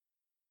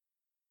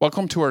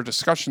Welcome to our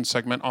discussion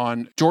segment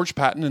on George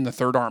Patton and the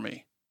Third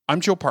Army. I'm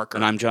Joe Parker.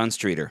 And I'm John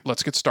Streeter.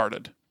 Let's get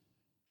started.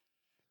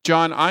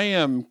 John, I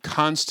am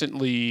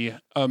constantly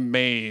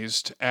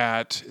amazed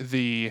at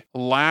the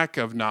lack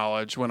of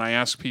knowledge when I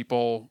ask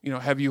people,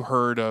 have you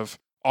heard of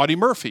Audie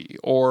Murphy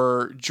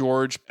or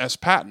George S.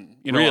 Patton?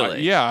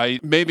 Really?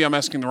 Maybe I'm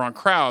asking the wrong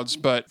crowds,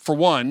 but for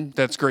one,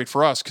 that's great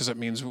for us because it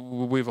means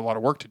we have a lot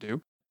of work to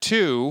do.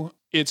 Two,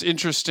 it's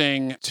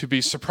interesting to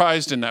be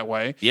surprised in that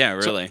way. Yeah,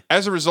 really. So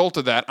as a result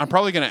of that, I'm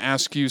probably going to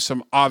ask you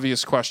some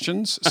obvious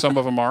questions. Some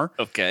of them are.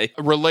 Okay.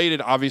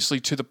 Related, obviously,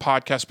 to the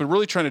podcast, but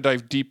really trying to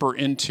dive deeper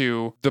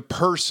into the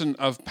person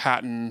of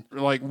Patton,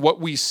 like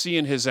what we see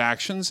in his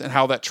actions and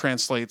how that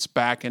translates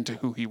back into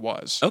who he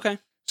was. Okay.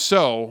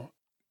 So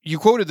you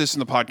quoted this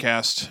in the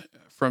podcast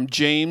from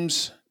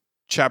James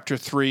chapter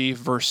 3,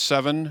 verse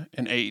 7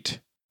 and 8.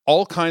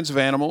 All kinds of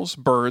animals,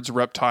 birds,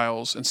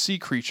 reptiles, and sea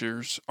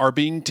creatures are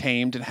being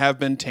tamed and have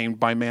been tamed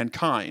by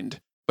mankind,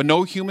 but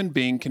no human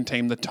being can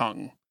tame the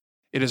tongue.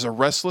 It is a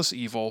restless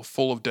evil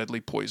full of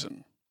deadly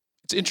poison.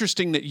 It's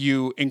interesting that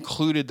you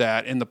included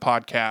that in the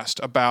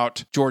podcast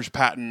about George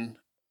Patton,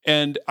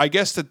 and I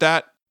guess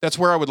that's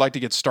where I would like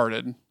to get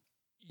started.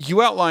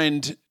 You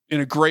outlined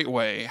in a great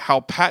way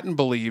how Patton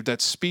believed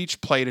that speech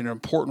played an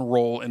important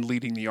role in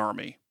leading the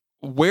Army.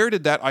 Where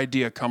did that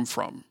idea come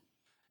from?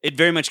 It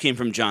very much came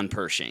from John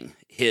Pershing,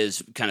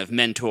 his kind of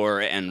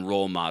mentor and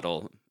role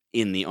model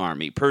in the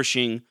Army.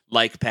 Pershing,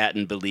 like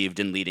Patton, believed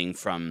in leading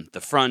from the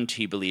front.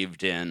 He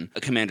believed in a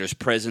commander's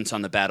presence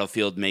on the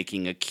battlefield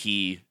making a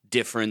key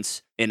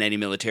difference in any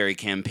military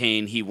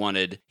campaign. He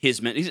wanted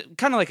his men. He's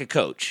kind of like a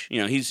coach.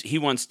 He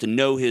wants to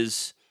know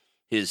his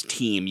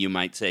team, you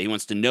might say. He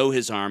wants to know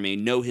his army,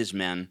 know his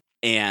men,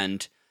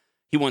 and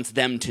he wants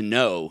them to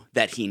know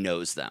that he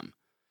knows them,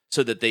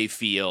 so that they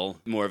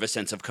feel more of a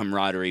sense of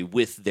camaraderie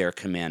with their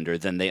commander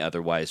than they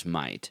otherwise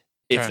might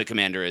if the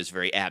commander is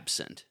very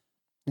absent.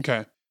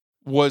 Okay.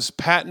 Was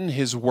Patton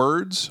his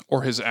words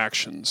or his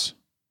actions?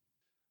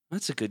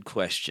 That's a good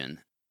question.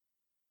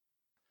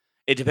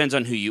 It depends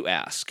on who you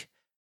ask.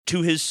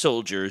 To his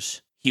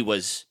soldiers, he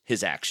was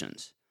his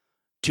actions.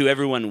 To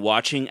everyone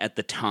watching at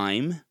the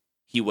time,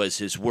 he was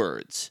his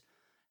words.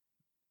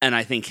 And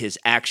I think his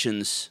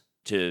actions,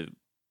 to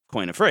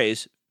coin a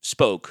phrase,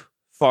 spoke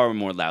far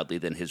more loudly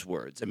than his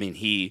words. I mean,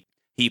 he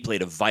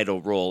played a vital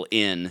role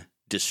in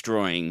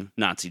destroying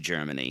Nazi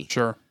Germany.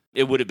 Sure.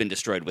 It would have been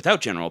destroyed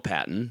without General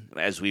Patton.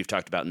 As we've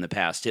talked about in the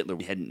past, Hitler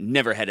had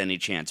never had any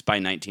chance by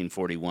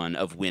 1941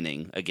 of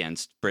winning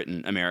against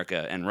Britain,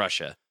 America, and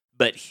Russia.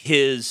 But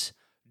his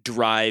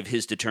drive,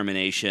 his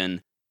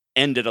determination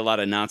ended a lot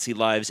of Nazi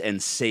lives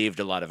and saved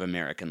a lot of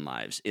American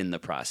lives in the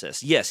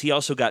process. Yes, he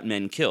also got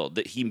men killed.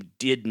 That he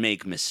did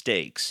make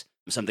mistakes.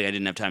 Something I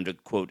didn't have time to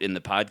quote in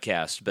the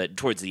podcast, but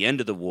towards the end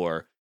of the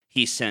war,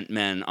 he sent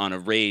men on a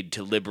raid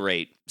to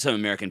liberate some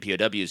American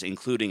POWs,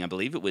 including, I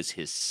believe it was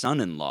his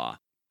son-in-law.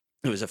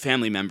 It was a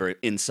family member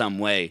in some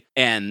way,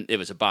 and it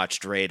was a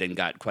botched raid and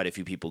got quite a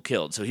few people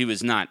killed. So he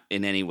was not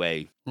in any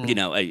way,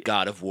 a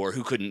god of war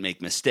who couldn't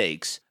make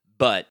mistakes,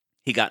 but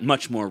he got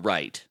much more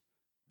right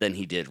than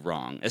he did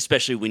wrong,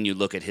 especially when you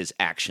look at his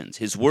actions.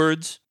 His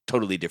words,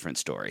 totally different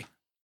story.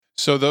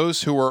 So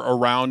those who were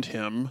around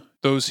him,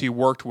 those he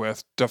worked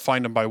with,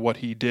 defined him by what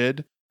he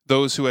did.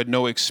 Those who had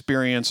no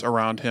experience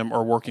around him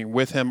or working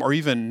with him or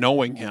even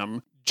knowing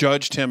him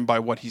judged him by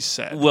what he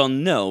said. Well,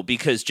 no,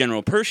 because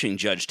General Pershing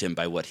judged him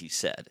by what he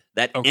said.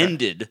 That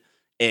ended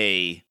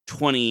a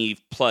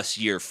 20-plus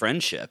year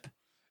friendship,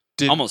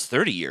 almost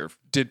 30-year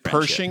Did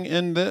Pershing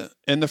end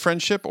the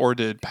friendship, or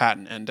did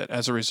Patton end it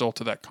as a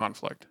result of that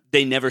conflict?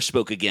 They never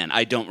spoke again.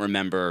 I don't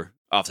remember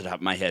off the top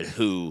of my head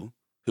who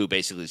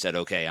basically said,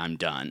 okay, I'm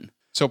done.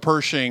 So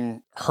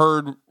Pershing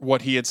heard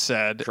what he had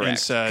said. Correct. And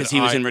said, because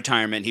he was in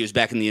retirement. He was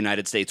back in the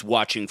United States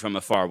watching from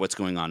afar what's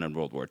going on in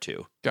World War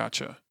II.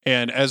 Gotcha.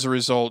 And as a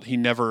result,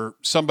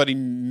 somebody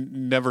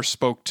never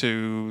spoke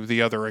to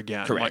the other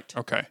again. Correct.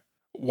 Okay.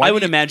 I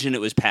would imagine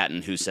it was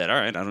Patton who said, all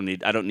right,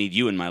 I don't need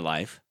you in my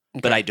life,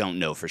 but I don't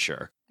know for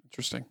sure.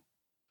 Interesting.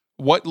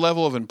 What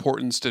level of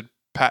importance did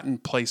Patton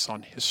place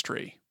on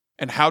history?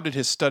 And how did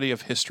his study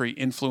of history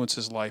influence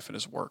his life and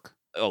his work?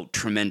 Oh,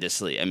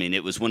 tremendously. I mean,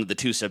 it was one of the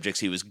two subjects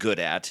he was good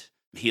at.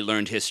 He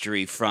learned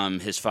history from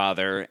his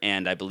father,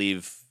 and I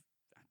believe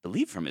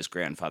from his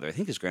grandfather. I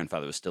think his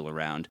grandfather was still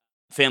around.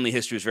 Family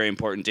history was very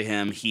important to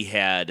him. He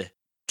had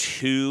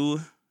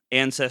two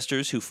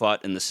ancestors who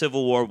fought in the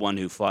Civil War, one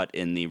who fought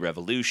in the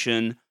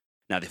Revolution.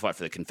 Now, they fought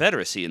for the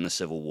Confederacy in the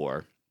Civil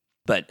War,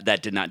 but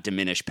that did not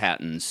diminish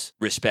Patton's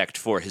respect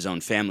for his own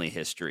family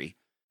history.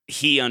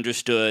 He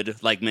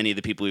understood, like many of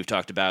the people we've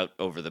talked about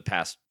over the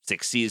past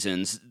 6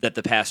 seasons, that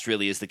the past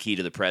really is the key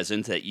to the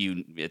present, that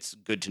it's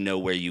good to know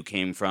where you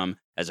came from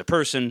as a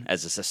person,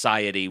 as a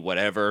society,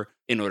 whatever,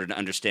 in order to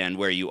understand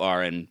where you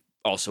are and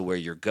also where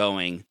you're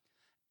going.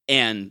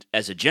 And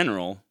as a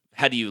general,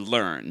 how do you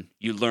learn?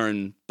 You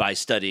learn by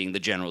studying the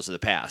generals of the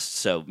past.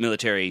 So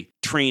military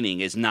training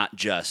is not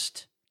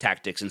just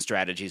tactics and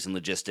strategies and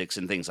logistics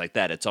and things like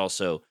that. It's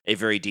also a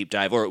very deep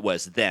dive, or it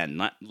was then,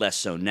 not less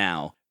so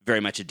now, very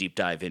much a deep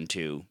dive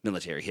into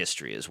military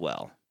history as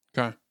well.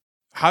 Okay.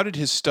 How did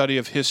his study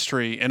of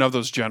history and of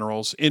those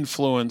generals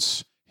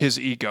influence his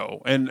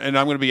ego? And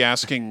I'm going to be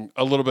asking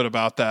a little bit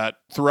about that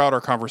throughout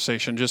our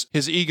conversation, just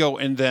his ego,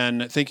 and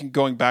then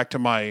going back to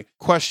my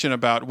question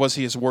about was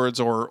he his words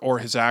or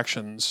his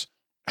actions?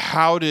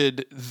 How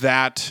did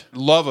that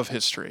love of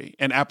history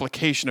and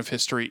application of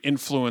history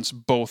influence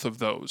both of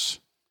those?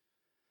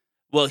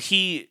 Well,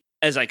 he,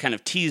 as I kind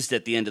of teased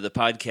at the end of the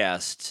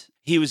podcast,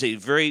 he was a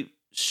very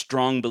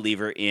strong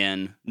believer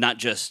in not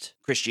just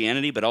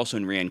Christianity, but also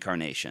in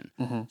reincarnation.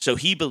 Mm-hmm. So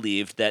he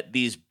believed that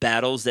these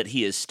battles that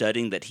he is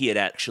studying, that he had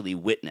actually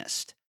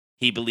witnessed.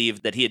 He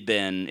believed that he had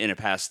been, in a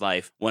past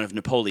life, one of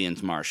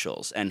Napoleon's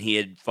marshals, and he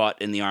had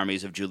fought in the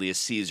armies of Julius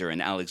Caesar and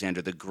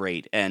Alexander the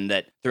Great, and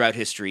that throughout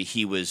history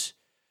he was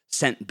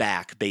sent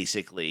back,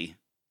 basically,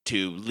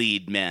 to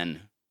lead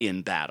men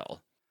in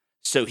battle.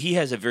 So he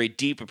has a very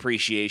deep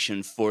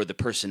appreciation for the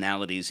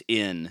personalities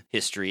in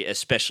history,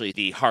 especially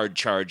the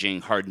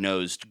hard-charging,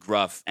 hard-nosed,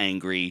 gruff,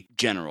 angry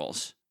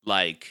generals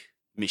like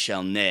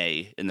Michel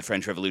Ney in the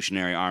French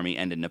Revolutionary Army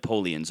and in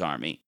Napoleon's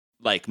army,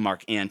 like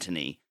Mark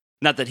Antony.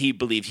 Not that he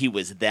believed he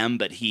was them,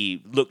 but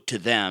he looked to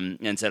them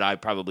and said, I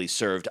probably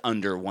served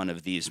under one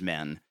of these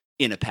men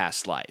in a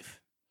past life.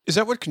 Is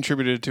that what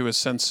contributed to his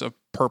sense of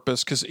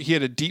purpose? Because he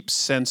had a deep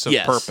sense of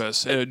Yes,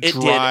 purpose, a it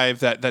drive,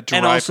 that drive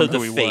and also from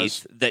who the he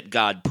faith was. that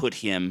God put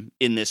him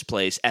in this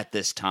place at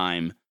this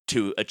time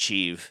to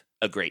achieve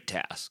a great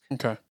task.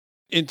 Okay.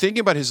 In thinking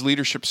about his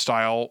leadership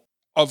style,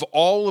 of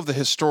all of the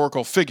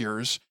historical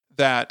figures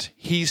that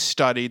he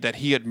studied, that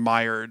he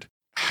admired,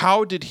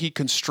 how did he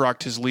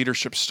construct his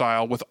leadership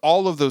style with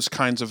all of those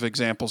kinds of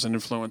examples and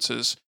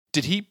influences?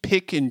 Did he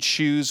pick and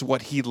choose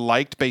what he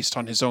liked based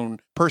on his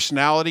own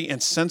personality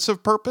and sense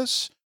of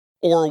purpose?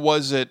 Or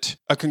was it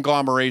a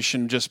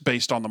conglomeration just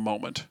based on the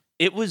moment?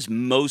 It was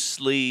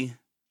mostly,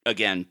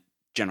 again,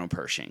 General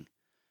Pershing.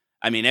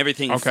 I mean,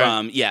 everything Okay.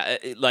 from,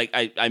 like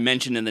I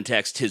mentioned in the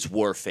text, his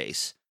war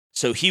face.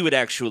 So he would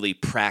actually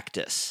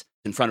practice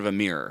in front of a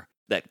mirror,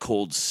 that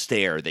cold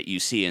stare that you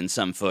see in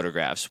some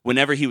photographs.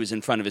 Whenever he was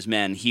in front of his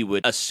men, he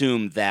would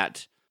assume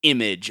that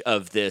image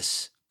of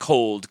this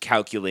cold,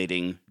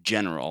 calculating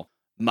general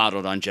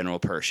modeled on General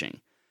Pershing.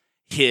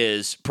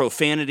 His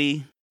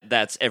profanity,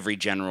 that's every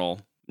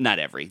general, not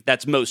every,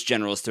 that's most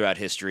generals throughout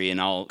history in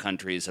all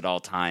countries at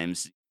all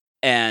times.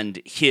 And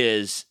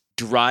his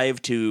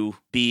drive to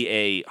be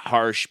a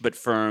harsh but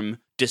firm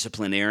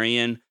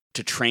disciplinarian,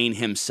 to train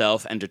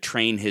himself and to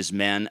train his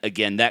men,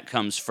 again, that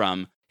comes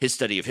from his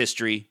study of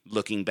history,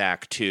 looking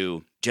back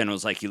to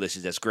generals like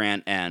Ulysses S.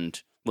 Grant and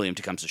William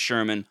Tecumseh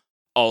Sherman,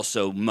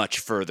 also much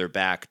further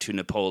back to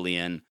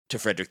Napoleon, to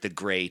Frederick the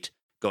Great,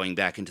 going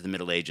back into the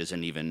Middle Ages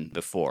and even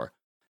before.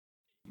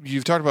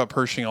 You've talked about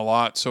Pershing a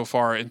lot so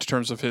far in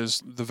terms of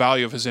the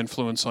value of his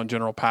influence on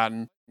General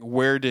Patton.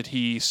 Where did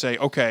he say,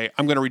 okay,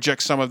 I'm going to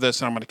reject some of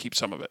this and I'm going to keep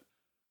some of it?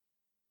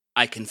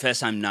 I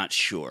confess I'm not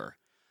sure.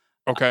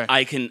 Okay.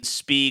 I can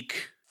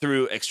speak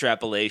through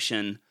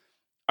extrapolation.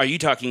 Are you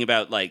talking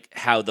about like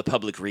how the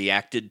public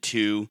reacted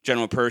to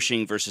General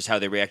Pershing versus how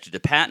they reacted to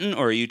Patton,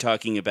 or are you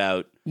talking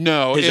about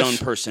his own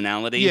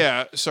personality?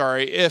 Yeah,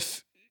 sorry.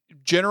 If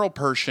General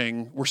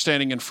Pershing were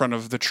standing in front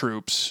of the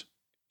troops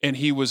and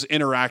he was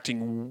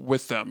interacting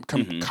with them,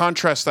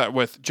 contrast that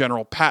with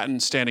General Patton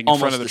standing in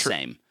front of the troops.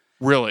 Almost the same.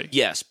 Really?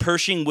 Yes,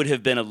 Pershing would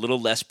have been a little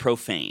less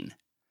profane,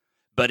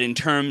 but in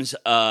terms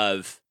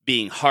of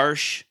being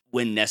harsh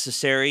when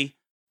necessary,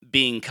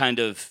 being kind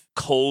of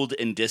cold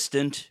and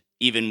distant,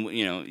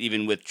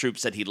 even with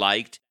troops that he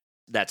liked,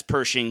 that's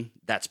Pershing,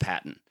 that's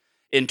Patton.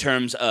 In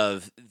terms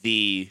of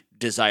the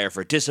desire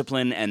for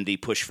discipline and the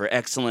push for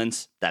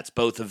excellence, that's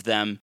both of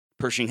them.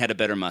 Pershing had a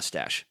better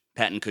mustache.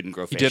 Patton couldn't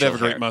grow facial hair. He did have a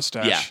great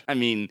mustache. Yeah, I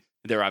mean,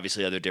 there are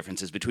obviously other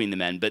differences between the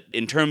men, but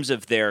in terms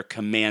of their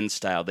command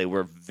style, they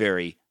were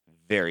very,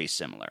 very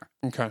similar.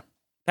 Okay.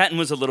 Patton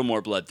was a little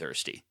more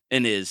bloodthirsty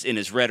in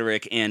his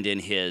rhetoric and in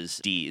his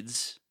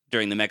deeds.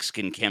 During the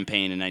Mexican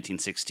campaign in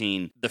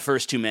 1916, the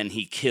first two men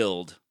he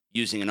killed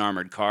using an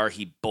armored car,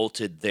 he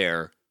bolted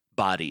their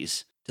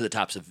bodies to the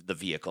tops of the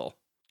vehicle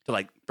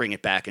to bring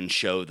it back and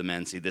show the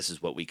men, see, this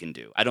is what we can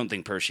do. I don't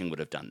think Pershing would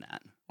have done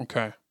that.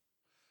 Okay.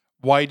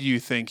 Why do you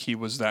think he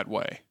was that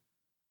way?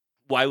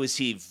 Why was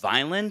he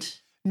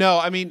violent? No,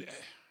 I mean,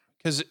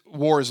 because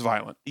war is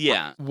violent.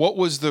 Yeah. What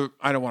was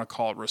I don't want to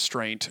call it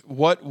restraint.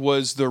 What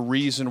was the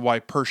reason why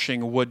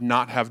Pershing would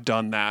not have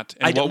done that?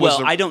 And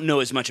I don't know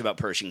as much about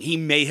Pershing. He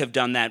may have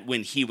done that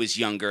when he was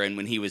younger and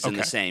when he was in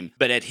the same.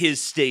 But at his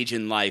stage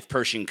in life,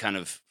 Pershing kind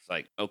of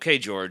like, okay,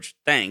 George,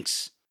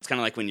 thanks. It's kind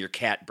of like when your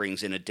cat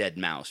brings in a dead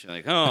mouse. You're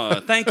like,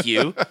 oh, thank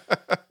you.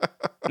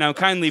 Now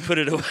kindly put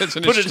it away. That's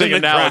an put it interesting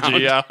in the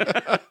analogy, ground.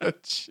 yeah.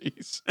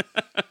 Jeez.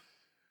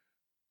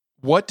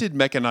 What did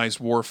mechanized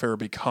warfare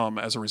become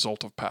as a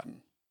result of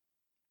Patton?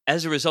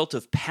 As a result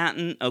of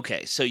Patton,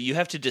 okay, so you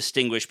have to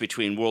distinguish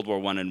between World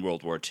War I and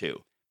World War II.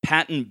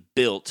 Patton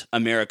built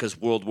America's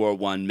World War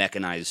I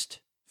mechanized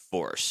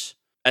force.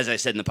 As I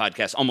said in the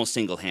podcast, almost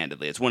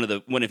single-handedly. It's one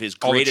of his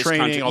greatest all the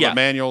training, all the the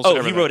manuals, Oh,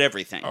 everything. he wrote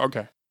everything.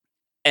 Okay.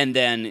 And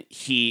then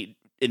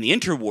in the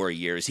interwar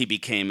years, he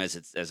became,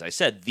 as I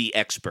said, the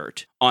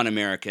expert on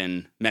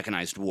American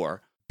mechanized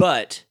war.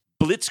 But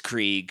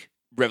Blitzkrieg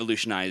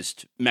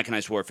revolutionized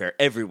mechanized warfare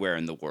everywhere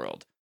in the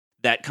world.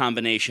 That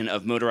combination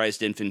of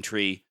motorized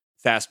infantry,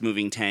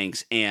 fast-moving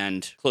tanks,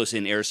 and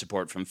close-in air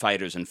support from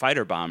fighters and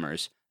fighter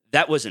bombers,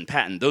 that wasn't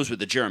Patton. Those were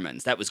the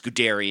Germans. That was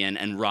Guderian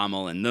and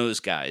Rommel and those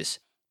guys.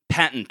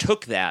 Patton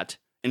took that,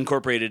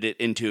 incorporated it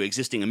into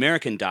existing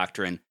American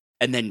doctrine,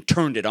 and then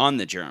turned it on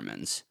the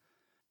Germans.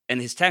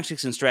 And his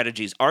tactics and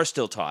strategies are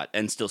still taught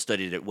and still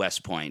studied at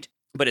West Point,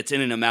 but it's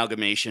in an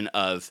amalgamation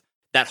of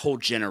that whole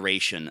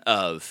generation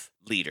of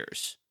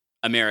leaders,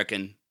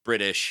 American,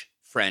 British,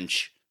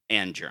 French,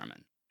 and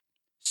German.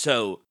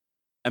 So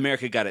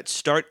America got its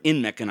start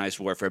in mechanized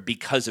warfare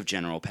because of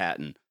General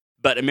Patton,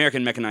 but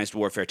American mechanized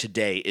warfare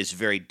today is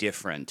very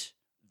different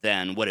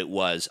than what it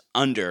was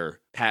under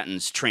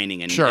Patton's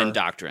training and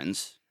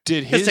doctrines.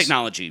 Did his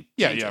technology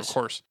changes. Yeah, of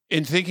course.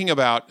 In thinking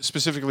about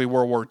specifically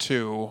World War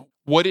II,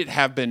 would it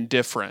have been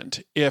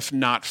different if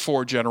not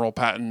for General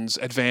Patton's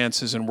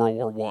advances in World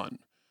War I?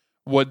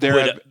 Would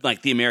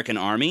like the American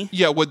Army?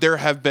 Yeah, would there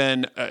have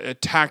been a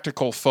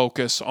tactical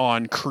focus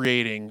on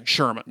creating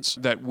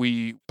Shermans that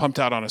we pumped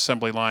out on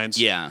assembly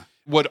lines? Yeah.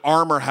 Would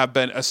armor have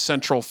been a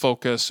central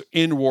focus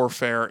in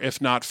warfare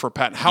if not for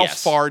Patton? How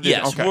far did...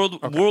 Yes, okay.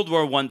 World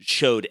War I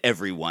showed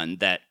everyone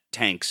that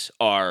tanks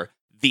are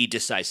the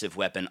decisive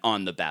weapon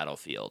on the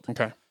battlefield.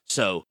 Okay.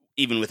 So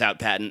even without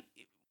Patton,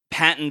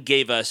 Patton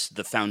gave us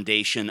the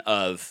foundation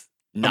of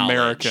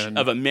knowledge.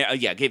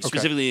 Gave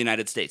specifically the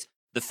United States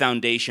the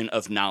foundation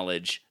of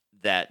knowledge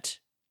that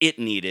it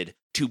needed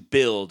to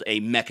build a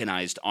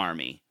mechanized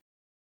army.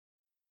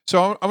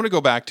 So I'm going to go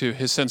back to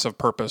his sense of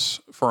purpose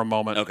for a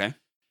moment. Okay.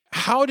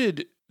 How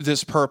did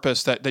this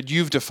purpose that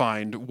you've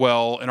defined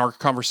well in our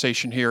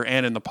conversation here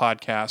and in the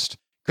podcast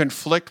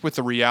conflict with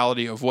the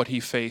reality of what he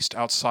faced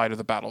outside of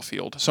the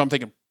battlefield? So I'm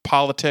thinking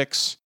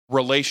politics,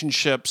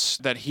 relationships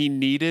that he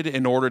needed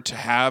in order to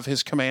have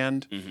his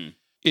command. Mm-hmm.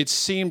 It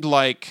seemed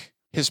like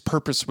his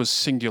purpose was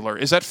singular.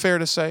 Is that fair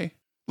to say?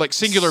 Like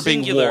singular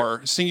being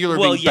war, singular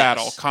being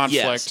battle,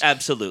 conflict. Yes,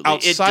 absolutely.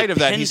 Outside of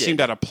that, he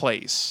seemed out of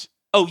place.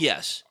 Oh,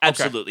 yes,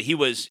 absolutely. Okay. He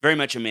was very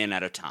much a man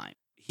out of time.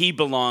 He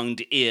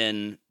belonged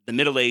in the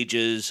Middle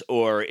Ages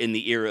or in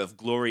the era of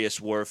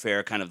glorious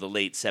warfare, kind of the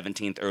late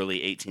 17th, early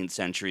 18th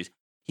centuries.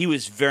 He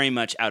was very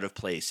much out of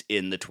place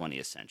in the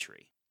 20th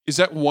century. Is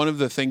that one of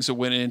the things that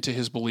went into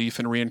his belief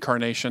in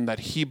reincarnation, that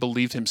he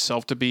believed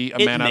himself to be a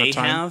man out of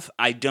time? It may have.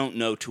 I don't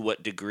know to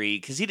what degree,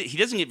 because he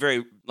doesn't get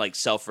very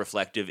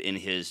self-reflective in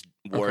his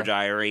war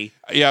diary.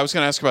 Yeah, I was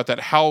going to ask about that.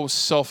 How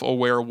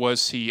self-aware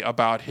was he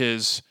about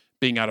his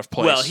being out of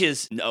place?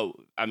 Well,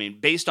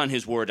 based on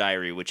his war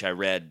diary, which I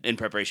read in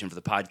preparation for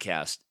the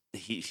podcast,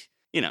 he's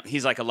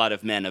like a lot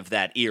of men of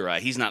that era.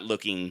 He's not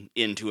looking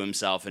into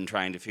himself and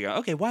trying to figure out,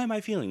 okay, why am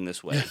I feeling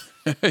this way?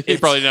 He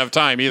probably didn't have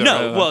time either.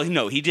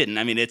 No, he didn't.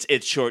 I mean,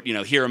 it's short.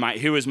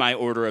 Here was my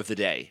order of the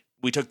day.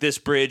 We took this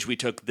bridge. We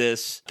took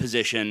this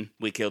position.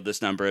 We killed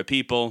this number of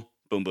people.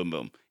 Boom, boom,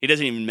 boom. He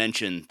doesn't even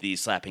mention the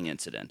slapping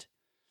incident,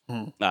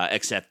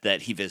 except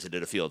that he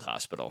visited a field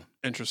hospital.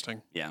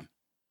 Interesting. Yeah.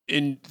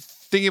 In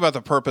thinking about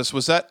the purpose,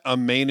 was that a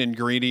main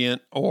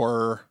ingredient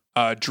or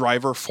a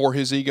driver for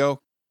his ego?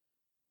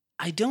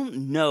 I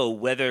don't know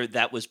whether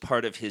that was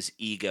part of his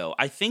ego.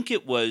 I think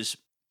it was,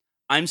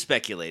 I'm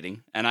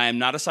speculating, and I am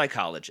not a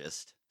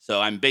psychologist,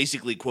 so I'm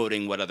basically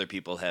quoting what other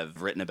people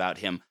have written about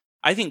him.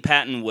 I think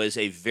Patton was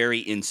a very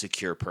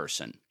insecure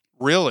person.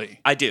 Really?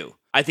 I do.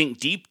 I think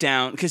deep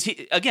down, because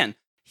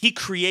he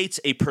creates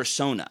a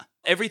persona.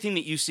 Everything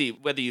that you see,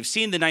 whether you've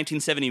seen the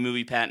 1970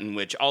 movie Patton,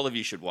 which all of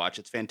you should watch,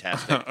 it's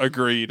fantastic.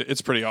 Agreed.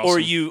 It's pretty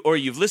awesome. Or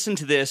you've listened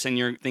to this and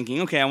you're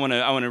thinking, okay, I want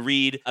to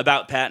read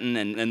about Patton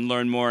and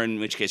learn more, in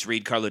which case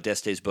read Carlo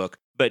D'Este's book.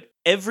 But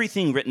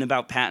everything written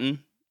about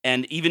Patton,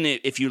 and even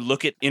if you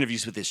look at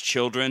interviews with his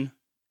children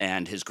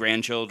and his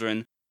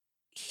grandchildren,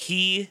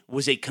 he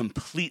was a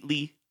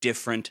completely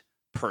different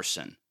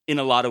person in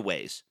a lot of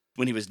ways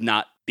when he was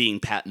not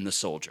being Patton the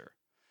soldier.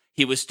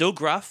 He was still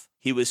gruff.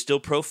 He was still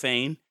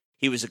profane.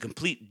 He was a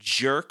complete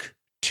jerk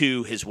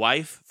to his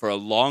wife for a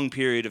long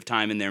period of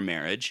time in their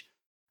marriage.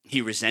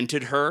 He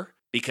resented her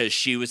because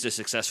she was a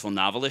successful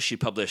novelist. She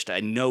published, I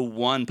know,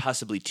 1,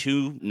 possibly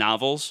 2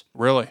 novels.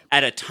 Really?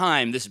 At a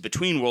time, this is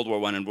between World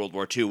War I and World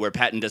War II, where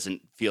Patton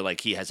doesn't feel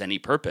like he has any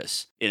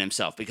purpose in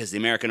himself because the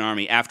American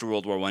Army, after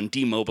World War I,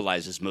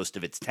 demobilizes most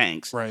of its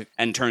tanks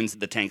and turns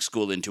the tank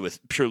school into a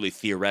purely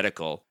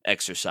theoretical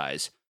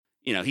exercise.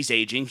 He's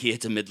aging. He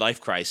hits a midlife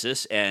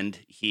crisis, and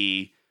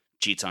he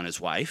cheats on his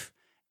wife.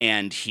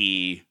 And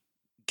he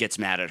gets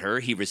mad at her.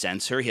 He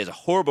resents her. He has a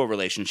horrible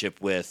relationship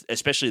with,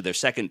 especially their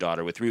second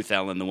daughter, with Ruth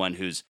Ellen, the one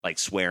who's like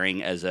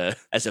swearing as a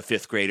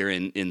 5th grader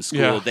in school.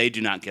 Yeah. They do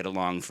not get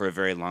along for a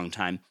very long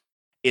time.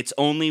 It's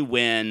only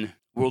when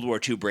World War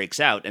II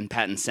breaks out and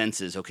Patton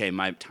senses, okay,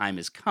 my time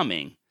is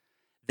coming,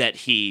 that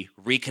he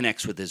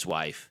reconnects with his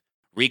wife,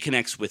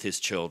 reconnects with his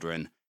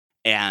children,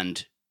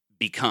 and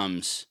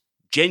becomes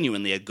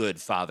genuinely a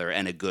good father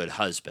and a good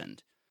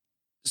husband.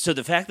 So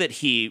the fact that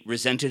he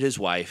resented his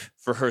wife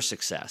for her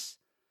success,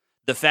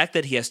 the fact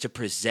that he has to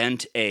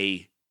present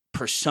a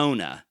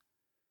persona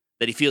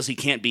that he feels he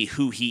can't be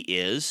who he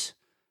is,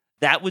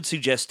 that would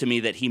suggest to me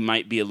that he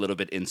might be a little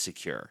bit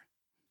insecure.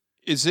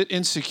 Is it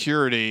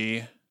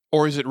insecurity,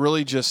 or is it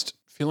really just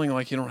feeling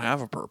like you don't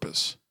have a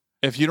purpose?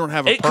 If you don't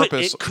have a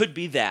purpose... It could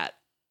be that.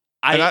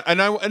 I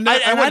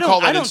wouldn't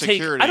call that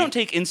insecurity. I don't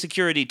take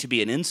insecurity to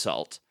be an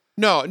insult.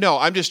 No,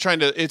 I'm just trying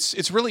to...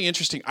 It's really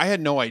interesting. I had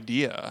no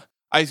idea.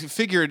 I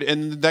figured,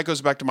 and that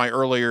goes back to my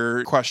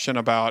earlier question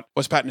about,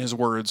 was Patton his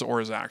words or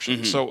his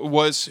actions? Mm-hmm. So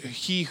was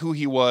he who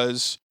he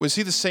was? Was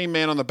he the same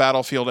man on the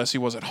battlefield as he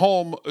was at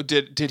home?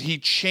 Did he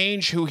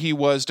change who he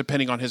was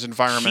depending on his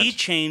environment? He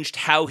changed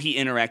how he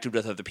interacted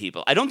with other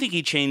people. I don't think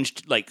he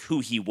changed like who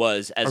he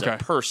was as a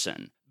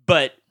person,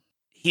 but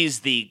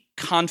he's the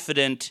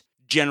confident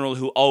general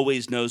who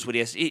always knows what he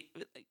has.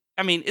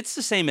 It's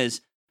the same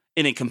as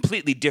in a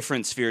completely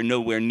different sphere,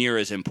 nowhere near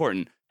as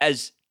important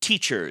as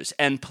teachers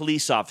and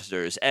police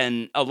officers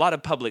and a lot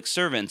of public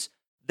servants.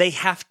 They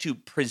have to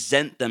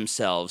present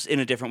themselves in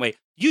a different way.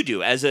 You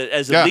do as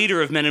a leader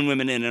of men and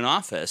women in an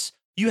office.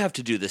 You have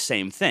to do the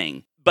same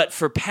thing. But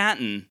for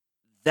Patton,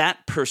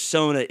 that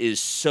persona is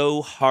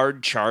so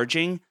hard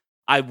charging.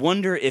 I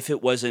wonder if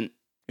it wasn't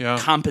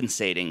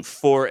compensating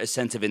for a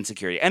sense of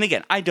insecurity. And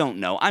again, I don't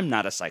know. I'm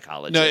not a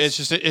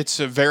psychologist. No, it's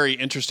a very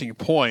interesting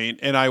point,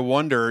 and I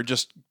wonder,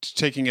 just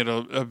taking it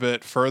a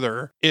bit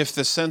further, if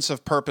the sense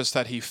of purpose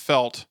that he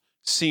felt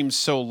seems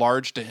so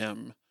large to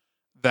him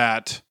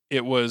that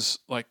it was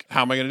like,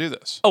 how am I going to do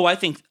this? Oh, I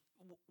think,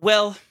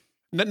 well,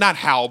 not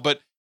how, but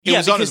it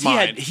was on his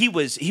mind. He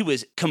was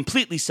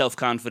completely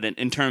self-confident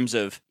in terms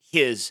of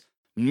his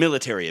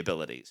military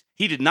abilities.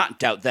 He did not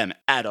doubt them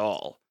at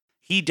all.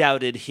 He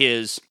doubted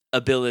his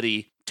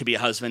ability to be a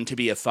husband, to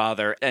be a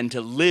father, and to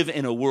live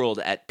in a world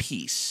at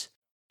peace.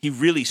 He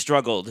really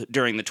struggled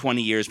during the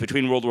 20 years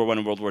between World War I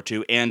and World War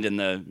II, and in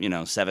the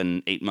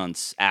 7-8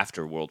 months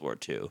after World War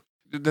II.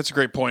 That's a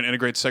great point and a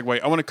great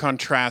segue. I want to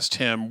contrast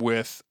him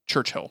with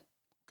Churchill.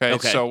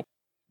 Okay. So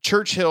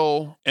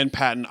Churchill and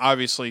Patton,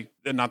 obviously,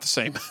 they're not the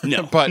same.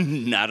 No, but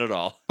not at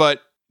all.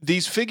 But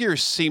these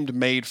figures seemed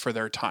made for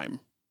their time.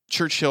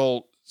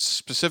 Churchill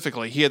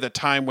specifically, he had that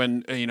time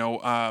when,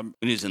 when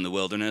he was in the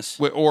wilderness.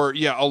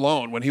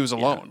 Alone, when he was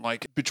alone. Yeah.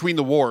 Like, between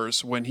the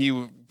wars, when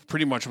he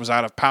pretty much was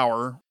out of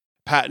power.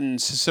 Patton,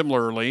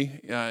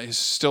 similarly, is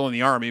still in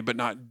the army, but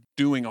not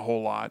doing a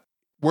whole lot.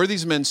 Were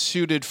these men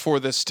suited for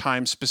this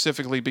time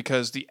specifically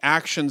because the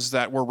actions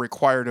that were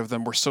required of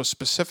them were so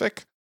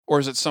specific, or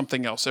is it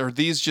something else? Are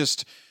these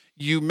just...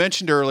 You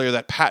mentioned earlier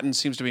that Patton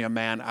seems to be a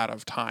man out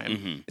of time.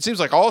 Mm-hmm. It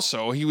seems like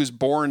also he was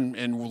born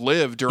and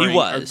lived during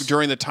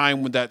the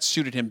time when that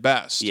suited him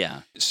best.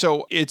 Yeah.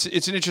 So it's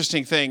an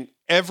interesting thing.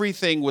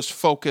 Everything was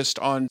focused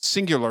on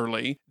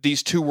singularly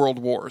these two world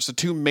wars, the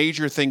two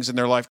major things in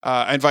their life.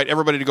 I invite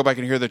everybody to go back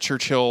and hear the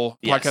Churchill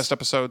podcast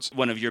episodes.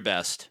 One of your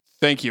best.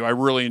 Thank you. I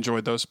really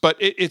enjoyed those. But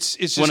it's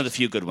just one of the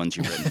few good ones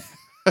you've written.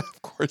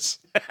 Of course.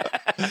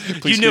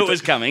 You knew it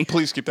was coming.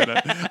 Please keep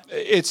that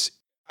in.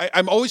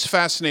 I'm always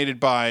fascinated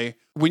by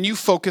when you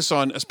focus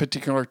on a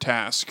particular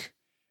task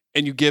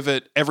and you give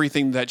it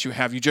everything that you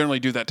have, you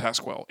generally do that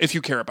task well, if you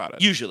care about it.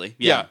 Usually,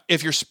 yeah.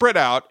 If you're spread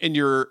out and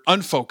you're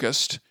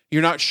unfocused,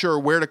 you're not sure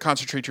where to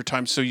concentrate your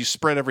time, so you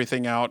spread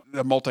everything out,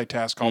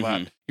 multitask, all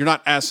that, you're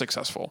not as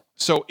successful.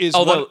 So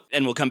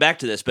and we'll come back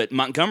to this, but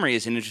Montgomery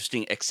is an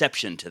interesting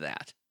exception to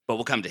that. But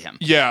we'll come to him.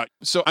 Yeah.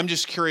 So I'm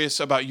just curious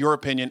about your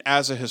opinion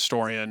as a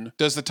historian.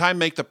 Does the time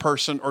make the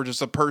person, or does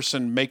the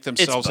person make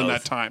themselves in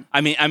that time?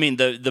 I mean,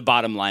 the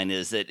bottom line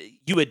is that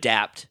you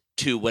adapt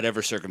to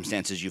whatever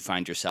circumstances you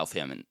find yourself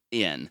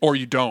in. Or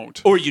you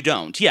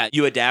don't. Yeah.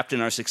 You adapt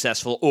and are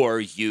successful, or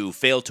you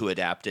fail to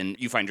adapt and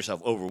you find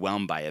yourself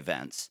overwhelmed by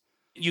events.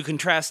 You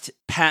contrast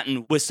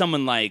Patton with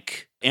someone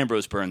like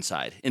Ambrose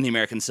Burnside in the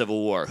American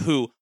Civil War,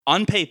 who,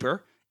 on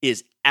paper,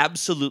 is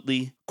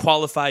absolutely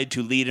qualified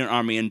to lead an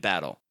army in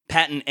battle.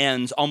 Patton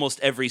ends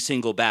almost every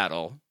single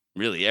battle,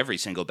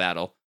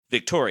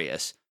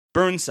 victorious.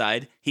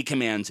 Burnside, he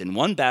commands in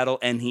one battle,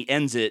 and he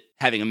ends it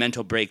having a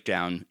mental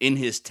breakdown in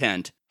his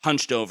tent,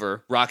 hunched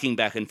over, rocking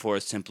back and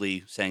forth,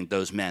 simply saying,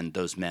 those men,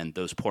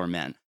 those poor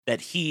men,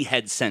 that he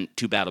had sent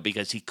to battle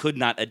because he could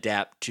not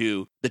adapt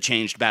to the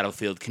changed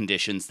battlefield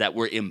conditions that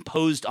were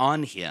imposed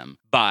on him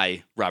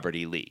by Robert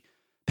E. Lee.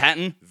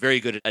 Patton, very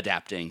good at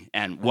adapting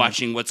and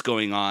watching what's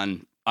going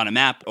on a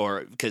map,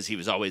 or because he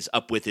was always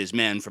up with his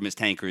men from his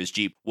tank or his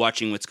jeep,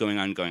 watching what's going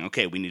on, going,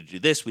 okay, we need to do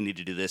this, we need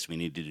to do this, we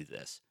need to do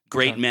this.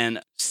 Great men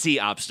see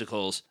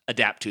obstacles,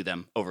 adapt to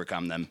them,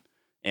 overcome them,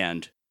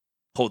 and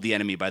hold the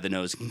enemy by the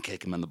nose and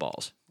kick him in the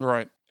balls.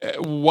 Right.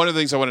 One of the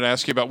things I wanted to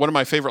ask you about, one of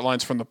my favorite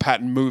lines from the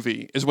Patton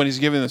movie is when he's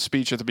giving the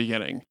speech at the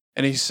beginning.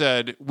 And he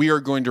said, we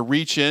are going to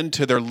reach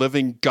into their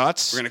living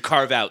guts. We're going to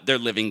carve out their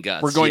living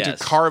guts. We're going to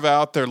carve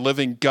out their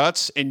living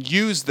guts and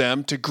use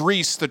them to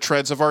grease the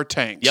treads of our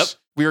tanks. Yep.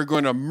 We are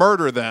going to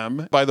murder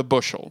them by the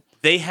bushel.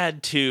 They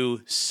had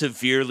to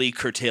severely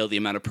curtail the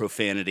amount of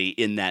profanity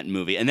in that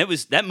movie. And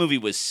that movie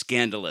was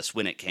scandalous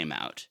when it came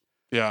out.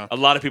 Yeah. A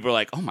lot of people are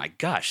like, "Oh my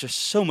gosh, there's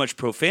so much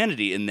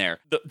profanity in there."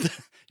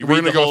 You We're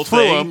read going the to go whole through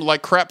thing. them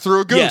like crap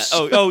through a goose.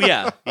 Yeah. Oh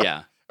yeah.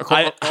 Yeah.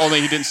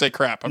 Only he didn't say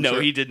crap, I'm no,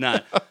 sure. he did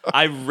not.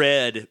 I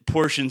read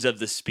portions of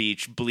the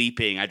speech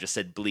bleeping. I just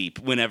said bleep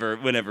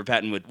whenever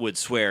Patton would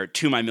swear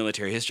to my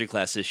military history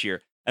class this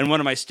year. And one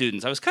of my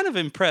students, I was kind of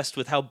impressed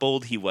with how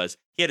bold he was.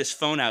 He had his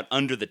phone out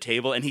under the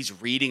table and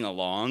he's reading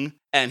along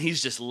and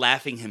he's just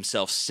laughing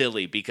himself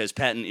silly because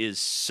Patton is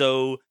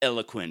so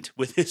eloquent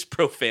with his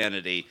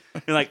profanity.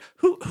 You're like,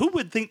 who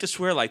would think to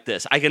swear like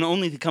this? I can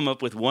only come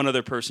up with one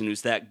other person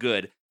who's that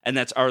good. And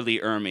that's R. Lee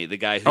Ermey, the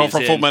guy who's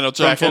from Full Metal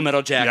Jacket. From Full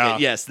Metal Jacket, Yeah.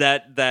 yes.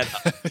 That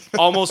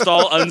almost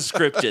all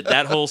unscripted.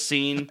 That whole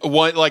scene.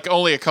 Like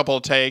only a couple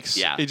of takes.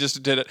 Yeah. He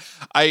just did it.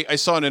 I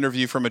saw an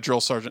interview from a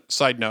drill sergeant,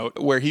 side note,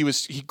 where he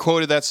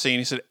quoted that scene.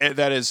 He said,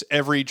 that is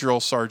every drill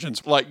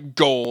sergeant's like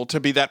goal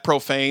to be that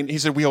profane. He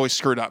said, we always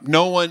screwed up.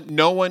 No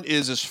one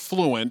is as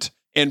fluent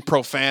in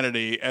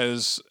profanity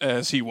as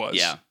he was.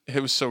 Yeah.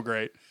 It was so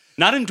great.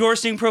 Not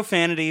endorsing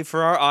profanity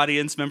for our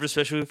audience members,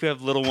 especially if we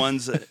have little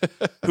ones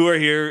who are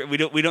here. We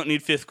don't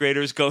need fifth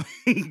graders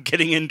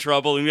getting in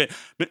trouble. You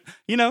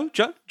know,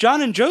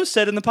 John and Joe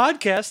said in the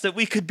podcast that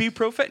we could be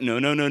profane. No.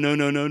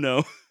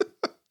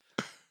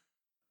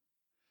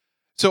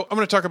 So I'm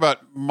going to talk about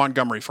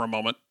Montgomery for a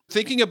moment.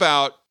 Thinking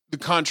about the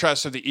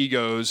contrast of the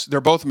egos, they're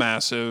both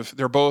massive.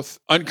 They're both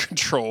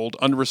uncontrolled,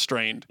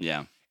 unrestrained.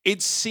 Yeah.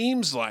 It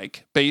seems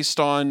like, based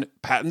on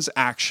Patton's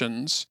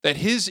actions, that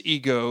his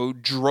ego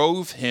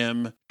drove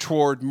him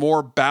toward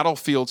more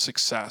battlefield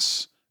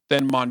success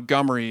than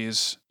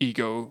Montgomery's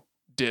ego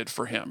did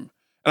for him.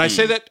 And I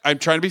say that, I'm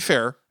trying to be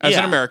fair, as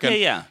an American.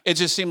 Yeah. It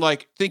just seemed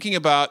like, thinking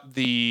about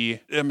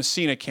the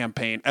Messina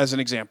campaign as an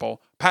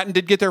example, Patton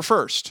did get there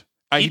first.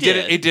 He did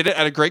it. He did it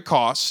at a great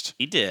cost.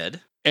 He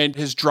did. And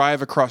his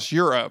drive across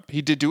Europe,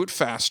 he did do it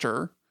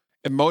faster.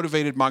 It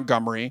motivated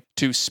Montgomery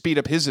to speed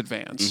up his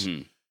advance.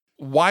 Mm-hmm.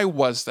 Why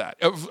was that?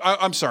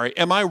 I'm sorry.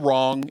 Am I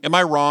wrong? Am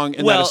I wrong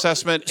in that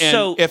assessment?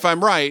 And if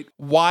I'm right,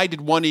 why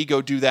did one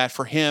ego do that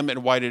for him,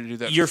 and why did it do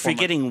that? You're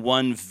forgetting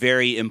one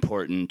very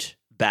important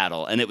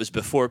battle, and it was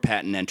before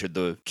Patton entered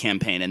the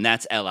campaign, and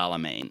that's El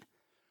Alamein.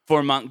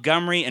 For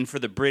Montgomery and for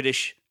the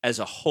British as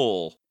a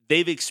whole,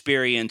 they've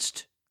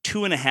experienced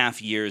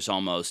 2.5 years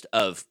almost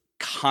of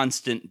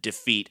constant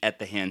defeat at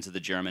the hands of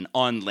the German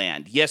on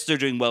land. Yes, they're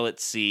doing well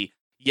at sea.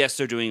 Yes,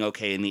 they're doing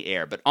okay in the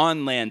air, but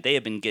on land, they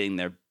have been getting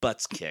their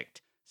butts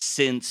kicked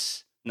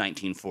since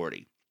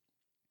 1940.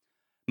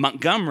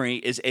 Montgomery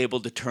is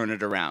able to turn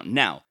it around.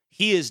 Now,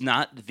 he is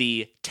not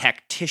the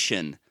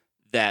tactician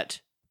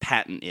that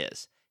Patton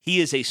is.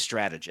 He is a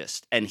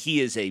strategist, and he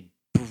is a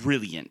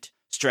brilliant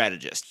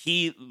strategist.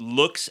 He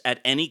looks at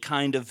any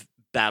kind of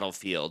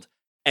battlefield,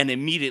 and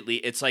immediately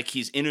it's like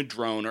he's in a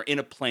drone or in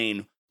a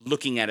plane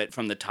looking at it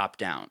from the top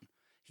down.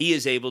 He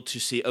is able to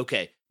see,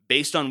 okay,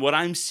 based on what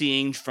I'm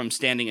seeing from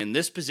standing in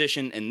this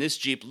position in this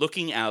Jeep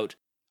looking out,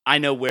 I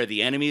know where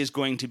the enemy is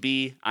going to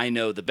be. I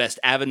know the best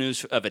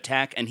avenues of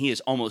attack, and he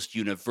is almost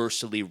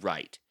universally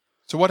right.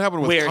 So what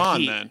happened with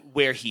Khan then?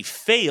 Where he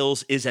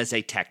fails is as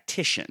a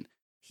tactician.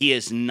 He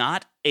is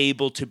not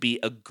able to be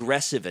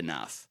aggressive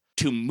enough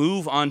to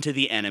move onto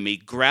the enemy,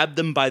 grab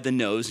them by the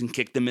nose, and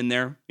kick them in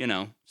their,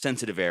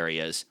 sensitive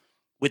areas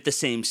with the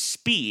same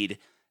speed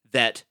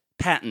that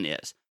Patton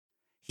is.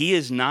 He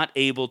is not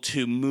able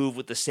to move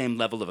with the same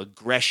level of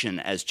aggression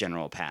as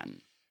General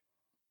Patton.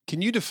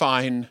 Can you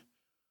define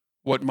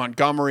what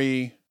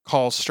Montgomery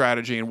calls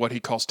strategy and what he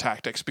calls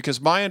tactics?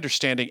 Because my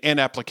understanding and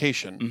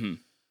application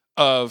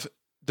of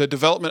the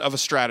development of a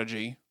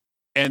strategy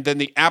and then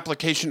the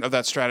application of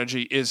that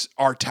strategy is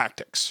our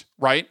tactics,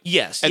 right?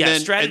 Yes.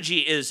 Strategy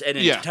is an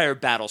entire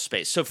battle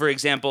space. So, for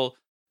example,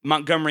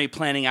 Montgomery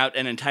planning out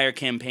an entire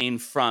campaign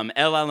from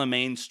El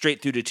Alamein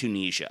straight through to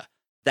Tunisia.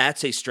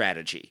 That's a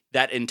strategy.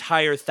 That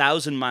entire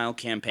 1,000-mile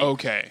campaign.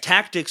 Okay.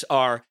 Tactics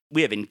are,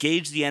 we have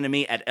engaged the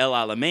enemy at El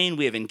Alamein.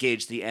 We have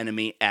engaged the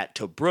enemy at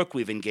Tobruk.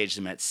 We've engaged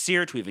them at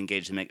Sirte. We've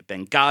engaged them at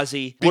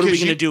Benghazi. What are we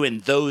going to do in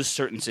those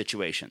certain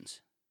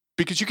situations?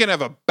 Because you can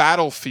have a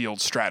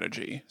battlefield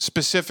strategy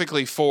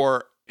specifically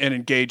for an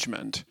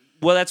engagement.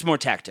 Well, that's more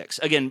tactics.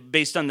 Again,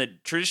 based on the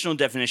traditional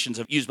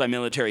definitions used by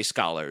military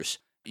scholars,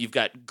 you've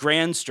got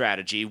grand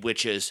strategy,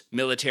 which is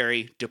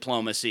military,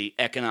 diplomacy,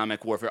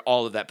 economic warfare,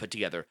 all of that put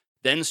together.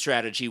 Then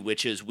strategy,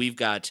 which is we've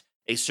got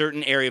a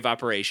certain area of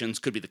operations,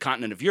 could be the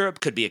continent of Europe,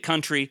 could be a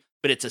country,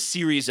 but it's a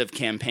series of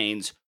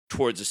campaigns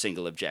towards a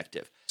single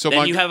objective. So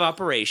then you have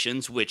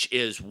operations, which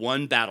is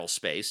one battle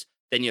space.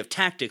 Then you have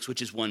tactics, which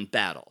is one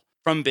battle,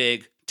 from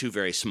big to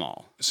very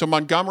small. So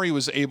Montgomery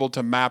was able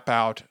to map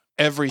out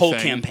everything. Whole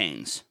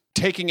campaigns.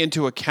 Taking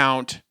into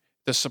account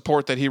the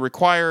support that he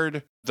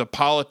required, the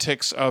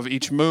politics of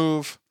each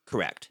move.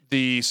 Correct.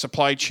 The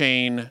supply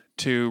chain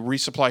to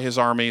resupply his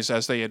armies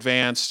as they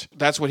advanced.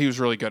 That's what he was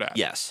really good at.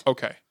 Yes.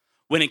 Okay.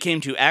 When it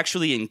came to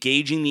actually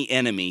engaging the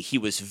enemy, he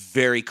was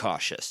very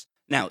cautious.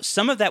 Now,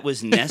 some of that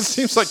was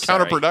necessary. Seems like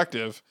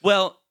counterproductive.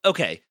 Well,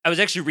 okay. I was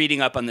actually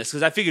reading up on this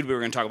because I figured we were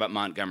going to talk about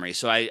Montgomery.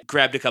 So I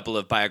grabbed a couple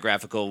of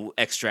biographical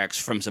extracts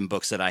from some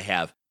books that I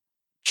have.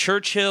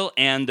 Churchill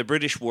and the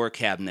British War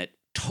Cabinet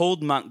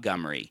told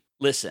Montgomery,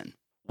 listen,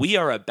 we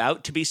are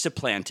about to be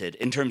supplanted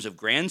in terms of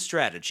grand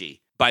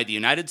strategy by the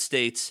United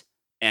States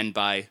and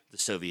by the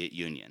Soviet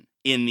Union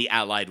in the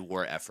Allied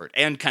war effort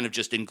and kind of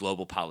just in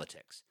global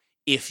politics.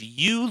 If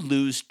you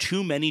lose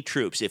too many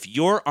troops, if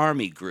your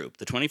army group,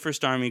 the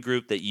 21st Army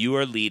Group that you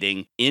are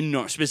leading,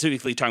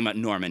 specifically talking about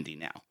Normandy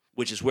now,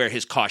 which is where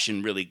his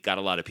caution really got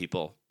a lot of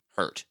people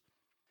hurt.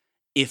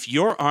 If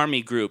your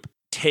army group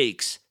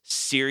takes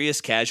serious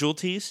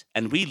casualties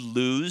and we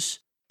lose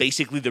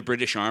basically the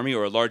British Army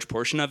or a large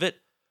portion of it,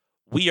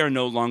 we are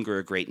no longer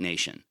a great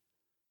nation.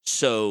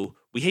 So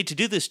we hate to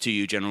do this to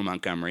you, General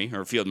Montgomery,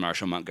 or Field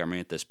Marshal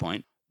Montgomery at this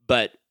point,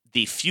 but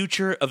the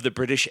future of the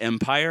British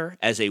Empire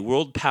as a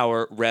world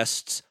power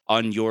rests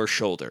on your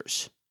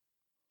shoulders.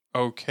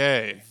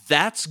 Okay.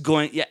 That's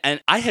going, yeah,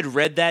 and I had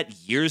read that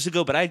years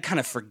ago, but I had kind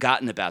of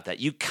forgotten about that.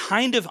 You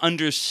kind of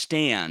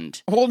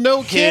understand. Well,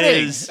 no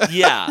kidding.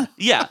 Yeah.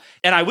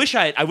 And I wish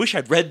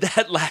I'd read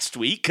that last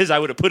week because I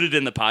would have put it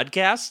in the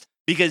podcast.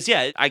 Because,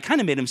 yeah, I kind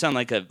of made him sound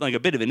like a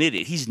bit of an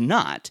idiot. He's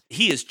not.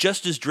 He is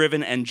just as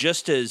driven and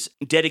just as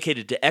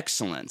dedicated to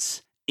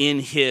excellence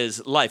in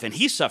his life. And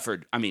he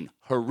suffered,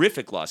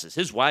 horrific losses.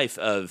 His wife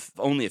of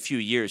only a few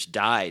years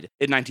died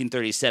in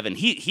 1937.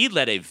 He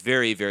led a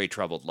very, very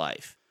troubled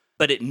life.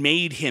 But it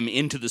made him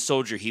into the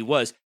soldier he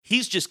was.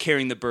 He's just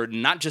carrying the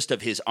burden, not just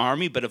of his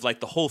army, but of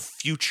like the whole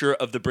future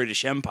of the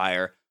British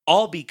Empire,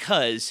 all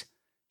because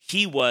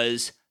he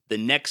was the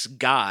next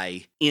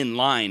guy in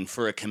line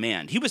for a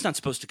command. He was not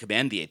supposed to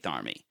command the 8th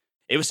Army.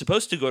 It was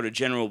supposed to go to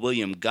General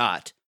William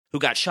Gott, who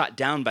got shot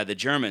down by the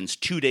Germans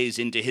 2 days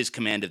into his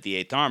command of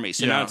the 8th Army.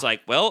 So now it's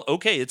like, well,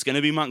 okay, it's going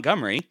to be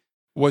Montgomery.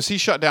 Was he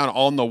shut down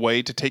on the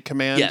way to take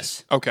command?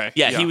 Yes. Okay.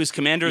 Yeah, he was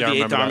commander of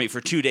the 8th Army that.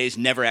 for 2 days,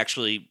 never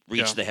actually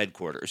reached the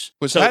headquarters.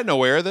 Was Patton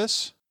aware of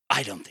this?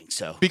 I don't think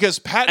so. Because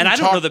Patton and I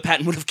don't know that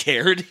Patton would have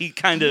cared. He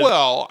kind of...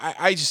 Well,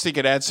 I just think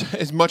it adds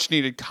as much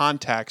needed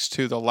context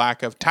to the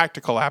lack of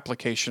tactical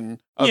application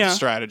of the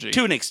strategy.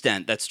 To an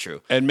extent, that's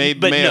true. And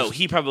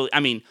he probably...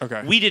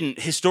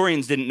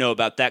 Historians didn't know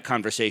about that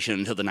conversation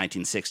until the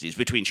 1960s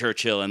between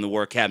Churchill and the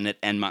War Cabinet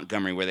and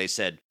Montgomery, where they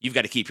said, you've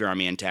got to keep your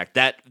army intact.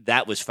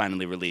 That was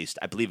finally released.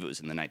 I believe it was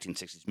in the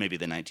 1960s, maybe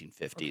the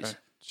 1950s. Okay.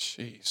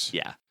 Jeez.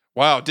 Yeah.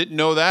 Wow, didn't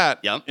know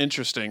that. Yep.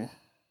 Interesting.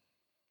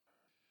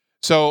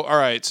 So, all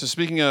right. So,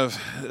 speaking of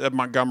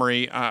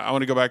Montgomery, I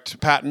want to go back to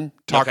Patton,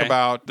 talk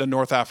about the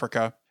North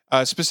Africa.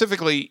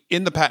 Specifically,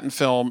 in the Patton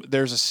film,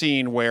 there's a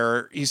scene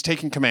where he's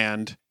taking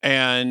command,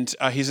 and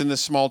he's in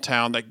this small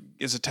town that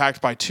is attacked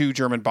by 2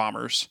 German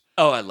bombers.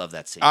 Oh, I love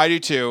that scene. I do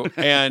too.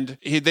 And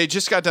they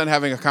just got done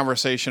having a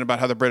conversation about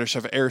how the British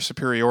have air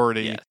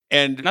superiority. Yeah.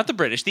 And not the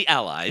British, the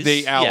Allies.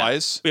 The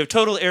Allies. Yeah. We have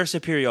total air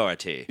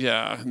superiority.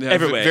 Yeah.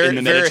 Everywhere in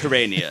the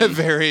Mediterranean.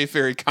 Very,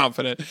 very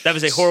confident. That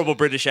was a horrible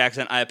British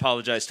accent. I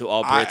apologize to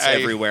all Brits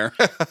everywhere.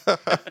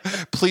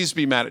 Please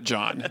be mad at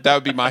John. That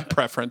would be my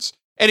preference.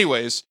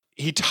 Anyways,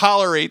 he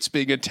tolerates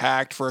being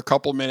attacked for a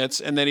couple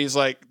minutes, and then he's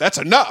like, that's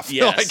enough.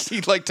 Yes.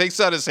 He takes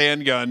out his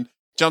handgun,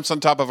 jumps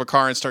on top of a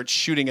car, and starts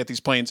shooting at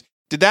these planes.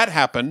 Did that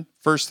happen?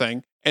 First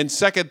thing. And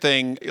second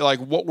thing,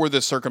 what were the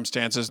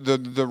circumstances,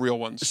 the real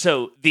ones?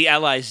 So the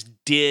Allies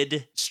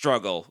did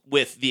struggle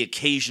with the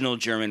occasional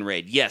German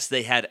raid. Yes,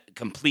 they had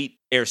complete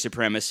air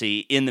supremacy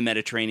in the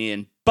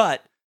Mediterranean,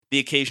 but the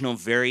occasional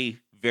very,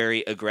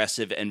 very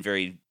aggressive and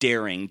very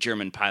daring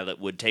German pilot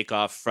would take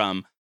off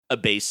from a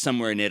base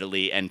somewhere in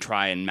Italy and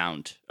try and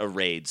mount a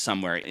raid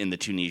somewhere in the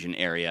Tunisian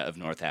area of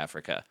North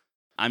Africa.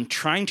 I'm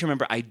trying to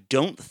remember. I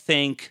don't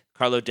think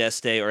Carlo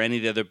d'Este or any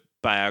of the other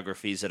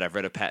biographies that I've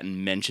read of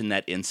Patton mention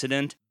that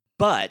incident,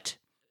 but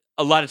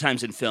a lot of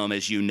times in film,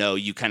 as you know,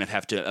 you kind of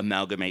have to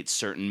amalgamate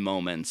certain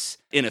moments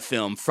in a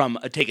film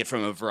take it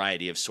from a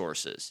variety of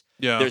sources.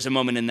 Yeah. There's a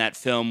moment in that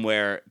film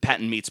where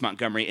Patton meets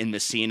Montgomery in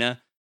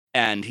Messina,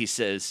 and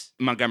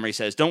Montgomery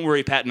says, "Don't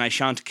worry, Patton, I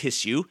shan't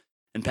kiss you."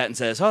 And Patton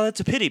says, "Oh,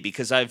 that's a pity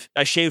because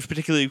I shaved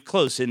particularly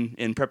close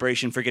in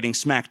preparation for getting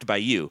smacked by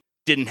you."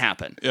 Didn't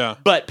happen. Yeah.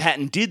 But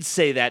Patton did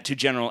say that to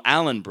General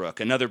Alan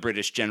Brooke, another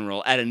British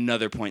general, at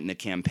another point in the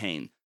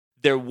campaign.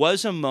 There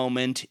was a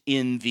moment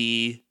in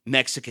the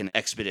Mexican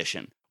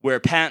expedition where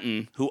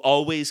Patton, who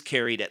always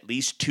carried at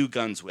least 2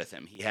 guns with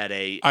him, he had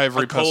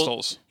ivory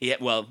pistols. He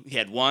had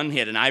one. He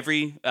had an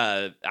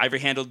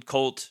ivory-handled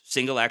Colt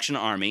single-action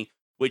Army,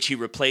 which he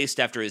replaced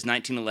after his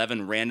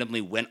 1911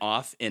 randomly went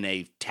off in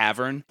a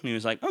tavern. And he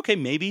was like, okay,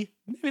 maybe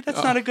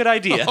that's not a good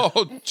idea.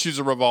 Oh, choose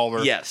a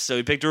revolver. Yes, so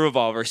he picked a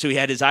revolver. So he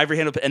had his ivory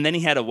handle, and then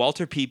he had a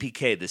Walter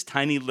PPK, this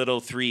tiny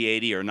little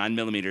 380 or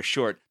 9mm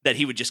short that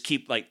he would just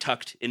keep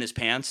tucked in his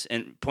pants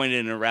and pointed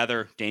in a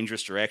rather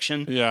dangerous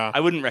direction. Yeah. I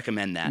wouldn't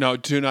recommend that. No,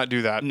 do not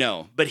do that.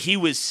 No, but he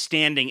was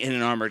standing in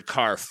an armored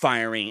car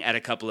firing at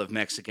a couple of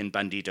Mexican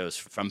banditos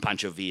from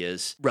Pancho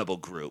Villa's rebel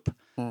group.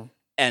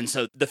 And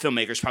so the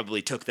filmmakers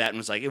probably took that and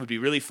was like, it would be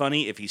really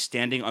funny if he's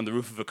standing on the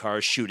roof of a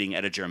car shooting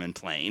at a German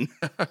plane.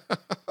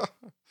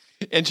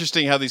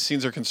 interesting how these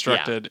scenes are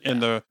constructed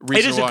and the It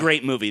reason is why. a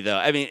great movie, though.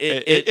 I mean,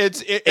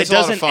 It's it a lot of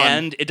doesn't fun.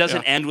 end. It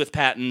doesn't end with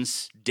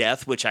Patton's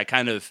death, which I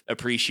kind of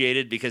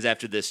appreciated because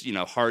after this,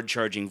 hard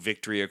charging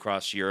victory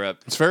across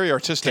Europe, It's very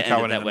artistic to end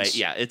how it that way. ends.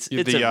 Yeah, it's The,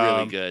 a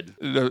really good.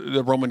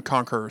 The Roman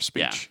conqueror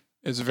speech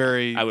is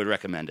very. I would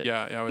recommend it.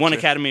 Yeah, I would Won too.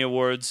 Academy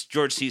Awards.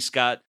 George C.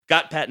 Scott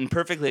got Patton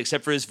perfectly,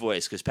 except for his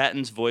voice, because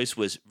Patton's voice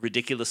was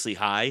ridiculously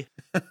high.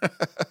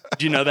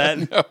 Do you know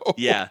that? No.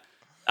 Yeah.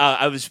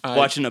 I was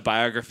watching a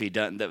biography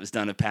that was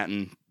done of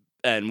Patton,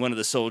 and one of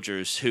the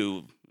soldiers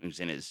who was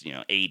in his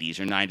 80s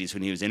or 90s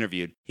when he was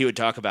interviewed, he would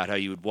talk about how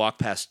you would walk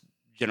past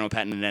General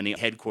Patton in any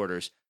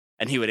headquarters,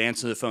 and he would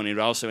answer the phone. He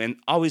would also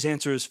always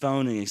answer his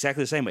phone in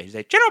exactly the same way. He'd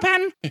say, "General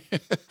Patton."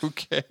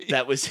 Okay.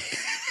 That was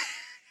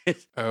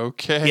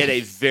Okay. he had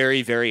a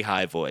very, very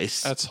high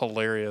voice. That's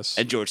hilarious.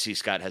 And George C.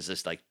 Scott has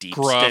this deep,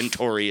 Gruff,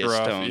 stentorious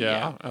tone.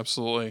 Yeah,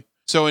 absolutely.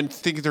 So in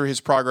thinking through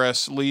his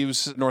progress,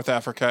 leaves North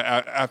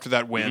Africa after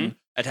that win.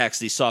 Attacks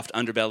the soft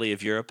underbelly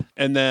of Europe.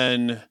 And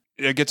then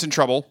it gets in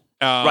trouble.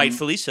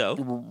 Rightfully so.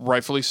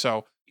 Rightfully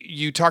so.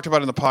 You talked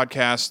about in the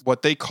podcast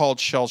what they called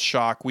shell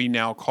shock, we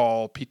now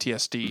call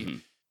PTSD.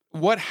 Mm-hmm.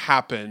 What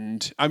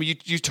happened? I mean,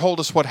 you told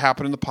us what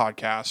happened in the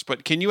podcast,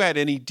 but can you add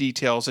any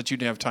details that you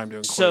didn't have time to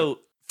include? So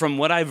from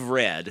what I've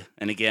read,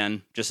 and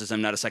again, just as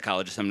I'm not a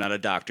psychologist, I'm not a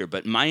doctor,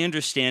 but my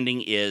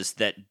understanding is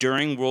that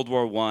during World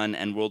War I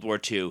and World War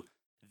II,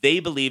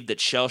 they believed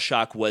that shell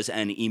shock was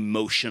an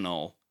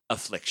emotional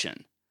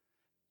affliction.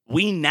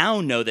 We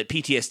now know that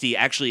PTSD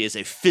actually is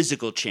a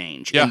physical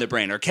change in the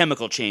brain or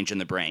chemical change in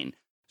the brain.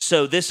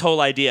 So this whole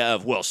idea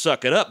of, well,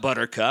 suck it up,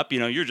 buttercup,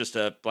 you're just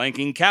a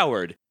blanking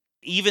coward.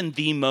 Even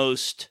the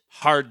most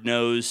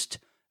hard-nosed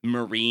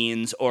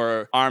Marines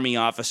or Army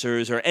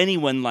officers or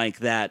anyone like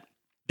that,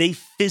 they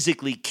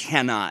physically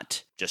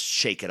cannot just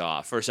shake it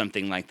off or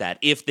something like that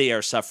if they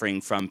are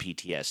suffering from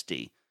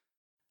PTSD.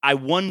 I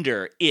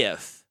wonder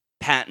if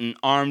Patton,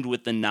 armed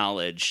with the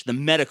knowledge, the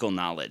medical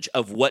knowledge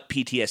of what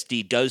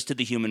PTSD does to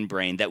the human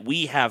brain that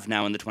we have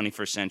now in the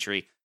 21st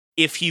century,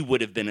 if he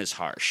would have been as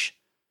harsh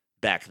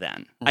back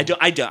then. I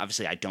don't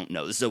obviously I don't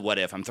know. This is a what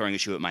if. I'm throwing a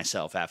shoe at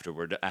myself after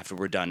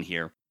we're done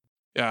here.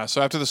 Yeah,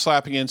 so after the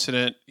slapping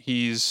incident,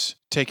 he's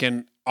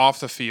taken off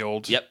the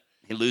field. Yep.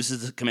 He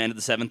loses the command of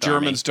the 7th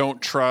Germans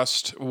don't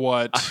trust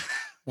what's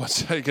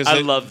because I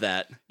love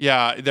that.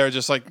 Yeah, they're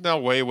just like, no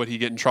way would he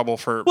get in trouble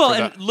for and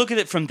that. look at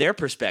it from their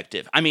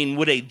perspective. I mean,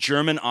 would a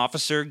German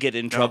officer get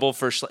in trouble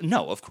for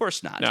no, of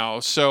course not. No.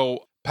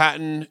 So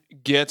Patton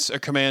gets a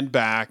command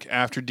back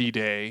after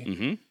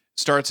D-Day,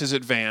 starts his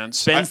advance.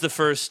 Spends the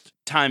first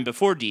time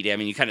before D-Day. I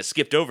mean, you kind of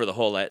skipped over the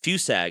whole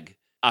Fusag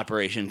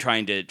operation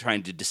trying to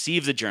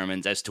deceive the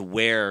Germans as to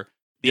where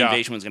the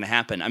invasion was going to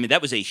happen. I mean,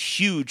 that was a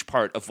huge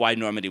part of why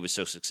Normandy was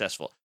so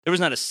successful. There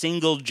was not a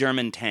single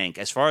German tank,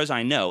 as far as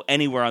I know,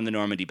 anywhere on the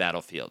Normandy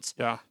battlefields.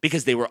 Yeah.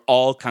 Because they were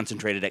all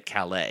concentrated at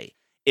Calais.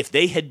 If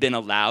they had been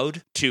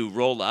allowed to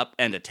roll up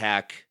and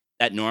attack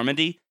at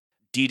Normandy,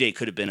 D-Day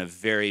could have been a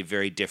very,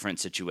 very different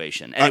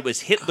situation. And it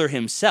was Hitler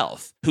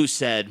himself who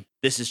said,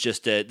 this is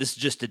just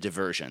a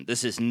diversion.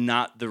 This is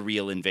not the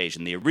real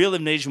invasion. The real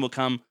invasion will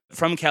come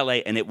from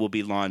Calais, and it will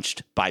be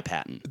launched by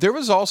Patton. There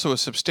was also a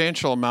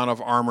substantial amount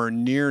of armor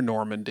near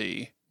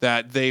Normandy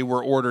that they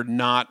were ordered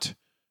not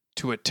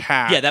to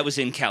attack. Yeah, that was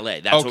in Calais.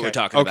 That's what we're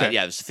talking about.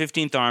 Yeah, it was the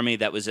 15th Army.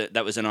 That was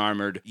an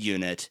armored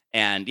unit,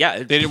 and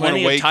they didn't want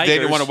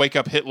to wake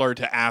up Hitler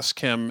to ask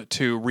him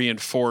to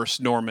reinforce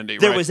Normandy.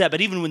 There was that,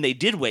 but even when they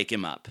did wake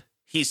him up,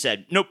 he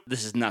said, "Nope,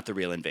 this is not the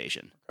real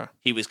invasion." Okay.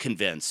 He was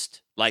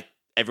convinced, like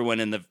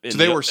everyone in the. So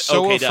they were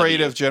so OKW.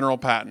 afraid of General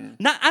Patton.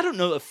 I don't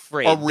know,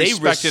 afraid. Or they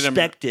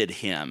respected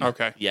him.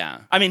 Okay.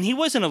 Yeah. I mean, he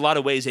was in a lot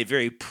of ways a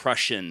very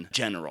Prussian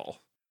general.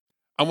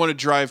 I want to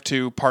drive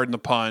to, pardon the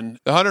pun,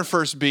 the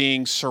 101st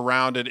being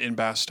surrounded in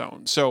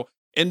Bastogne. So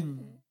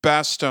in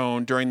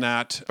Bastogne, during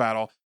that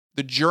battle,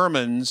 the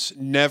Germans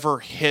never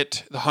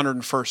hit the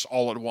 101st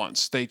all at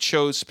once. They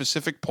chose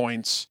specific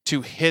points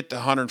to hit the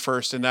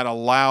 101st, and that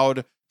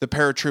allowed the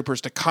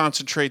paratroopers to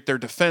concentrate their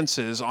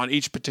defenses on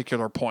each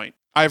particular point.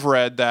 I've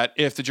read that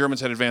if the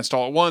Germans had advanced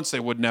all at once, they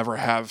would never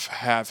have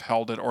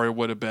held it, or it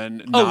would have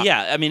been not. Oh,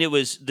 yeah. I mean,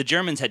 the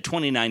Germans had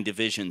 29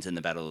 divisions in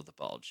the Battle of the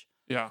Bulge.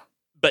 Yeah.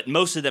 But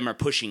most of them are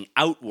pushing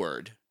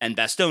outward, and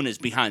Bastogne is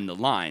behind the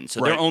line.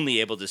 So they're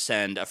only able to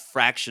send a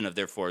fraction of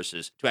their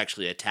forces to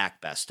actually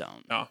attack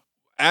Bastogne. No.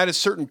 At a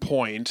certain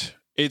point,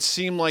 it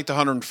seemed like the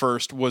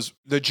 101st was,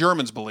 the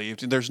Germans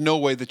believed, there's no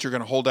way that you're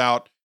going to hold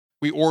out.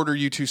 We order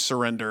you to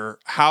surrender.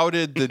 How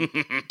did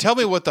tell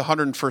me what the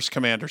 101st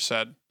commander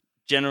said.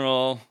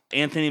 General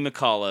Anthony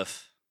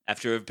McAuliffe,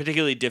 after a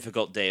particularly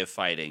difficult day of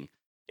fighting,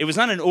 it was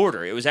not an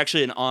order. It was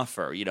actually an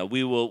offer.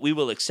 We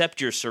will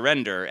accept your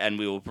surrender, and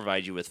we will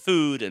provide you with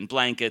food and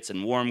blankets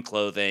and warm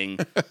clothing,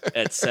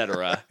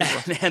 etc.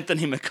 And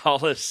Anthony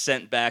McAuliffe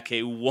sent back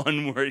a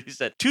one-word. He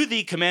said, "To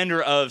the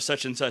commander of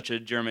such and such a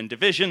German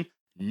division,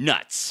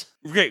 nuts."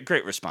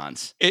 Great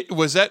response.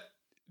 Was that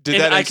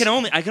I can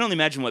only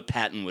imagine what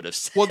Patton would have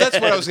said. Well, that's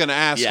what I was going to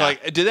ask. Yeah.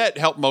 Like, did that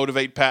help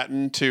motivate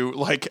Patton to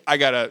I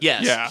gotta?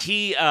 Yes. Yeah.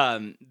 He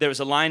there was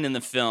a line in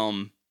the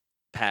film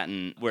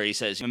Patton where he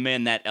says, "A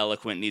man that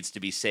eloquent needs to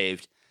be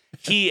saved."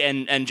 He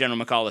and General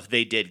McAuliffe,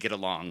 they did get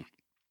along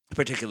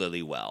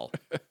particularly well.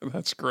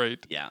 That's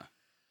great. Yeah.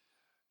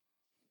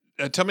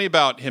 Tell me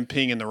about him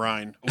peeing in the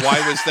Rhine.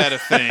 Why was that a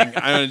thing?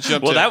 I'm going to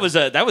jump. Well, that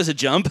was a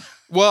jump.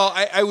 Well,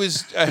 I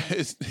was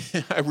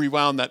I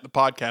rewound that in the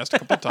podcast a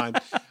couple times.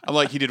 I'm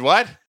like, he did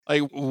what?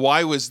 Like,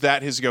 why was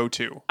that his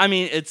go-to? I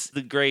mean, it's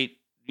the great,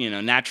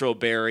 natural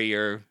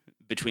barrier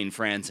between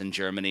France and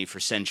Germany for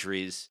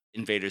centuries.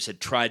 Invaders had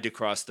tried to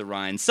cross the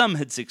Rhine. Some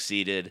had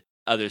succeeded,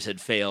 others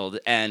had failed,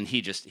 and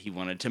he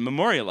wanted to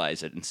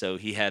memorialize it. And so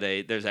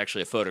there's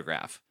actually a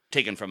photograph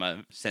taken from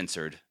a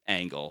censored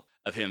angle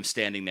of him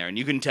standing there, and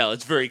you can tell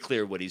it's very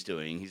clear what he's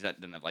doing. He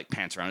doesn't have like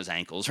pants around his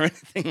ankles or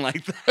anything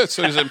like that.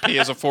 So he doesn't pee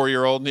as a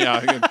 4-year-old.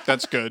 Yeah,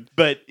 that's good.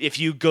 But if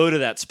you go to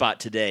that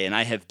spot today, and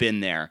I have been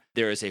there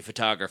is a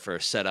photographer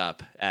set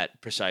up at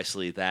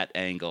precisely that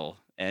angle,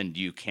 and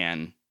you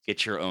can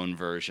get your own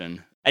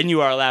version. And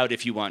you are allowed,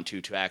 if you want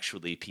to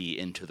actually pee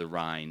into the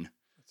Rhine.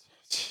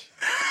 It's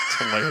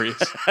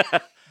hilarious.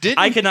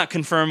 I cannot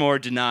confirm or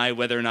deny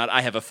whether or not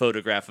I have a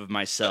photograph of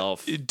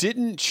myself.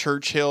 Didn't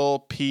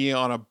Churchill pee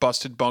on a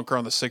busted bunker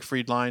on the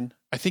Siegfried line?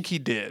 I think he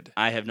did.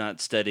 I have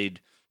not studied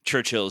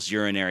Churchill's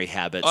urinary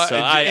habits, so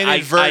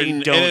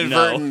inadvertent, I don't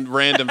know.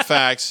 Random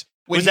facts.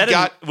 Was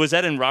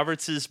that in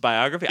Roberts'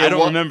 biography? I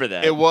don't remember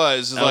that. It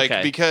was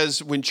Okay.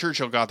 because when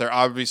Churchill got there,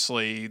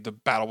 obviously the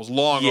battle was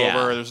long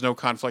over. There's no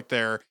conflict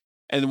there.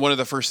 And one of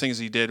the first things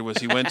he did was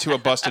he went to a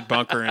busted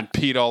bunker and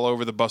peed all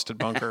over the busted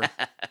bunker.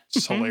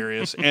 It's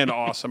hilarious and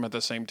awesome at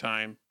the same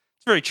time.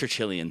 It's a very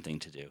Churchillian thing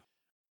to do.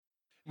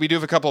 We do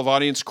have a couple of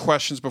audience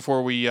questions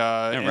before we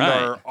end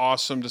our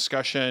awesome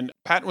discussion.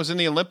 Patton was in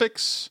the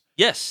Olympics.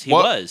 Yes, he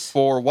was.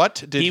 For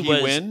what did he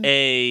win?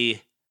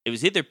 It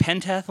was either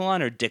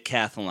pentathlon or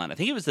decathlon. I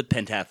think it was the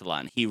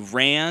pentathlon. He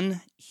ran,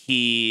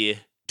 he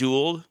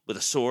dueled with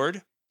a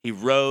sword, he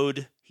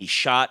rode, he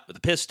shot with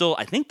a pistol.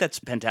 I think that's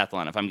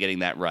pentathlon, if I'm getting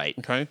that right.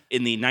 Okay.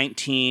 In the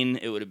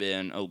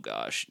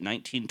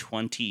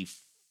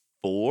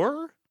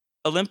 1924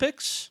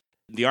 Olympics,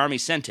 the Army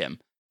sent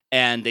him,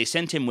 and they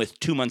sent him with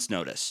 2 months'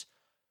 notice.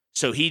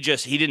 So he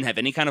didn't have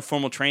any kind of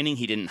formal training.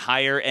 He didn't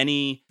hire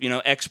any,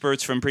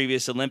 experts from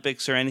previous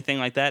Olympics or anything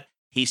like that.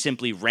 He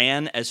simply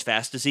ran as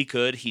fast as he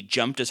could. He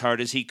jumped as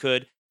hard as he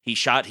could. He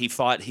shot, he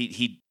fought,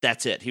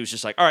 that's it. He was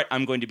just like, all right,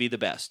 I'm going to be the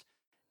best.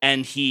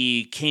 And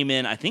he came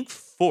in, I think,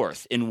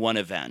 4th in one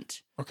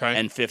event. Okay.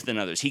 And 5th in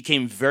others. He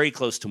came very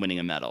close to winning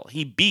a medal.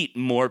 He beat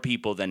more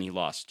people than he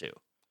lost to.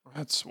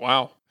 That's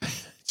wow.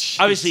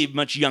 Obviously, a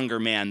much younger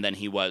man than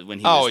he was when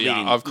he was leading the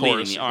Army. Of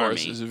course.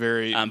 It's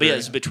very, but yeah, it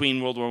was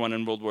between World War I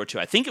and World War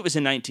II. I think it was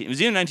either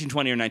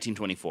 1920 or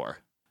 1924.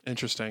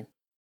 Interesting.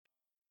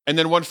 And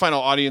then one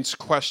final audience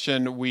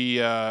question.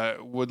 We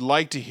would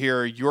like to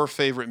hear your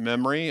favorite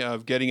memory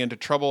of getting into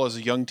trouble as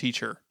a young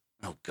teacher.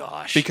 Oh,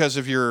 gosh. Because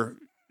of your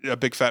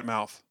big fat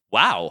mouth.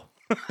 Wow.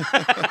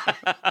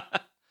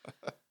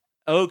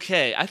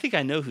 Okay, I think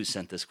I know who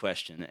sent this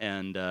question,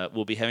 and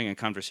we'll be having a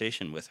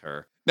conversation with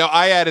her. Now,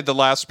 I added the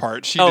last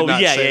part. She did not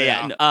say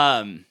that.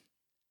 Yeah.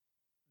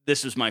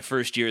 This was my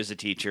first year as a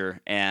teacher,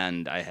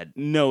 and I had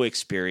no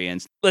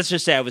experience. Let's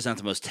just say I was not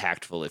the most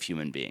tactful of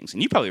human beings.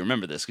 And you probably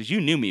remember this because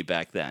you knew me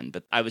back then.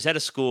 But I was at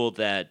a school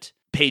that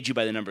paid you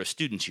by the number of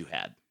students you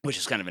had, which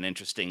is kind of an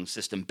interesting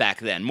system back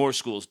then. More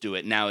schools do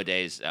it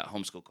nowadays,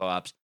 homeschool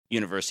co-ops,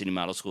 university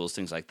model schools,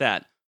 things like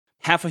that.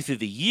 Halfway through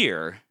the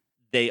year,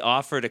 they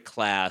offered a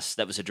class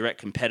that was a direct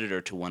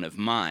competitor to one of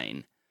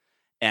mine.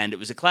 And it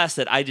was a class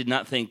that I did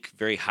not think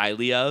very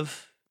highly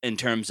of in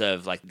terms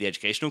of like the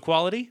educational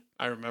quality.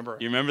 I remember.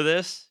 You remember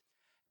this?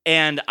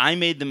 And I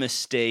made the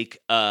mistake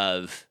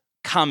of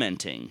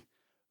commenting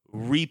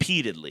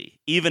repeatedly,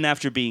 even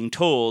after being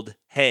told,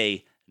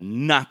 hey,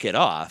 knock it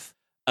off,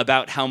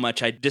 about how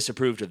much I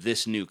disapproved of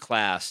this new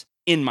class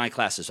in my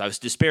classes. So I was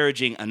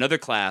disparaging another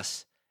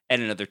class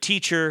and another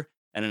teacher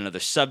and another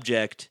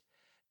subject.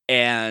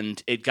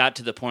 And it got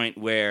to the point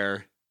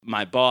where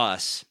my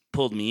boss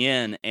pulled me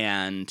in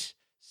and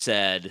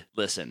said,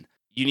 listen,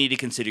 you need to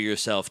consider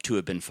yourself to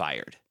have been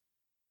fired.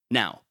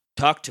 Now,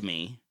 talk to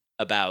me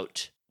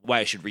about why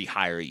I should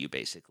rehire you,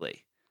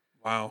 basically.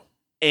 Wow.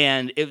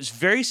 And it was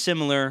very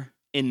similar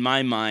in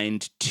my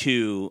mind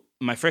to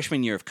my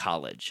freshman year of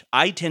college.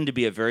 I tend to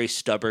be a very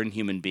stubborn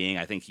human being.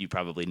 I think you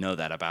probably know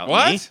that about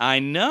me. I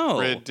know.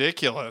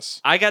 Ridiculous.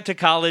 I got to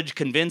college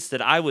convinced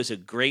that I was a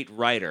great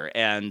writer,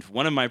 and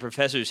one of my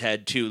professors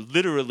had to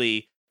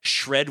literally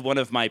shred one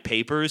of my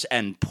papers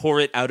and pour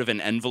it out of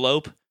an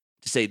envelope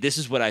to say, this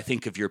is what I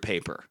think of your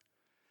paper,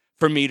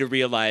 for me to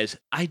realize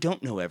I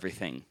don't know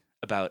everything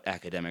about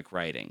academic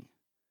writing,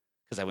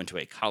 because I went to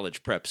a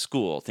college prep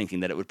school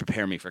thinking that it would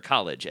prepare me for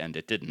college, and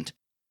it didn't.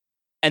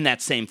 And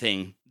that same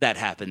thing that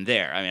happened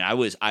there. I mean, I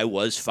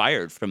was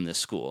fired from this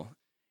school.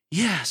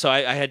 Yeah, so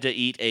I had to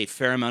eat a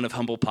fair amount of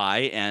humble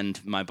pie, and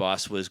my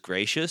boss was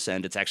gracious,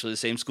 and it's actually the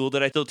same school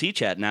that I still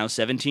teach at now,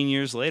 17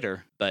 years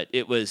later. But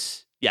it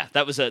was, yeah,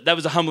 that was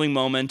a humbling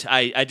moment.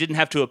 I didn't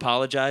have to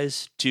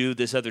apologize to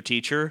this other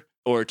teacher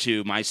or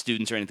to my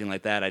students or anything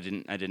like that. I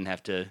didn't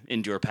have to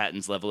endure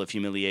Patton's level of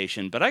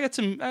humiliation. But I had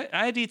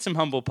to eat some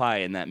humble pie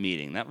in that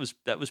meeting. That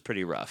was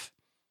pretty rough.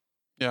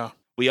 Yeah.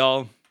 We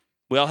all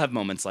have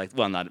moments like,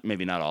 well,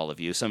 maybe not all of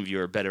you. Some of you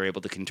are better able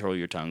to control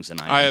your tongues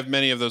than I am. I have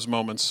many of those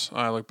moments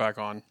I look back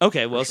on.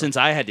 Okay, well, since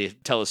I had to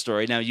tell a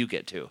story, now you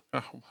get to.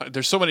 Oh,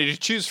 there's so many to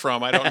choose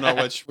from. I don't know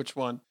which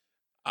one.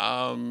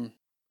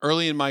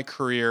 Early in my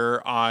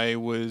career, I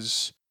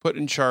was put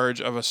in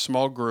charge of a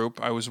small group.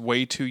 I was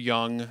way too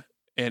young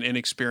and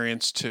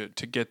inexperienced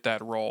to get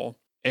that role.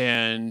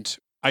 And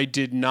I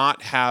did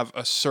not have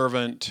a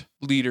servant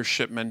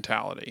leadership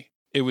mentality.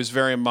 It was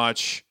very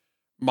much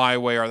my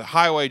way or the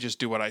highway, just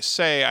do what I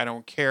say. I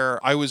don't care.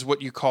 I was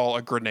what you call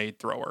a grenade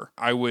thrower.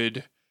 I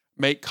would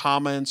make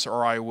comments,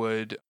 or I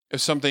would,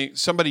 if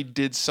somebody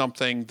did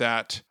something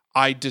that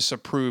I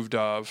disapproved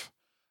of,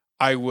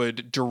 I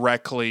would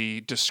directly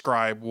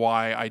describe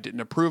why I didn't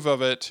approve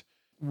of it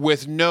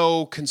with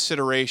no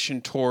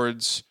consideration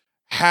towards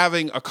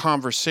having a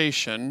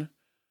conversation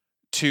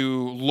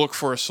to look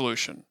for a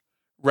solution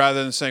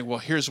rather than saying, well,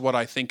 here's what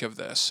I think of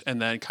this,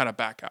 and then kind of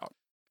back out.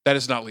 That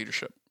is not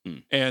leadership.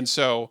 And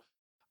so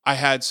I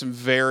had some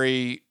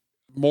very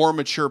more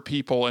mature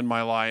people in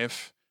my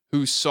life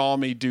who saw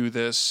me do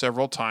this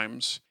several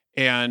times.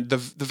 And the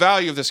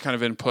value of this kind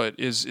of input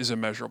is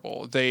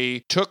immeasurable.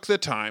 They took the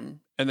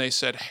time and they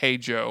said, hey,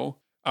 Joe,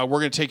 we're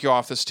going to take you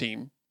off this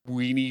team.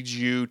 We need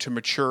you to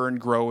mature and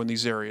grow in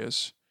these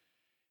areas.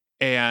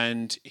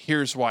 And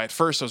here's why. At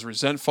first, I was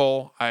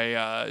resentful.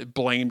 I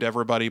blamed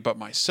everybody but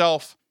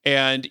myself.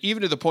 And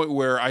even to the point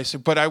where I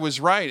said, but I was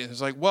right. And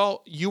it's like,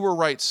 well, you were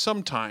right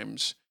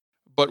sometimes.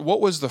 But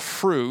what was the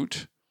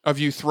fruit of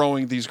you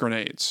throwing these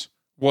grenades?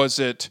 Was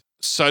it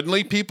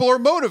suddenly people are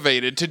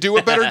motivated to do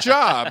a better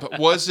job?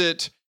 Was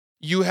it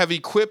you have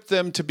equipped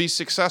them to be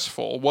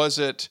successful? Was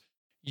it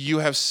you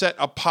have set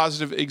a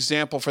positive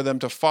example for them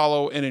to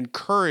follow and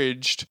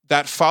encouraged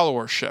that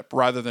followership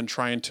rather than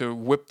trying to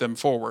whip them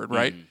forward,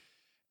 right?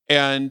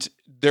 And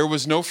there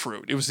was no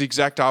fruit. It was the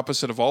exact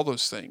opposite of all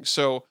those things.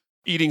 So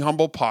eating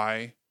humble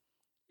pie,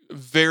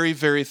 very,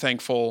 very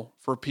thankful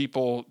for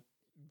people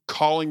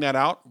calling that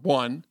out.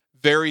 One,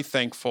 very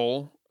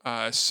thankful,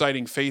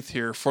 citing faith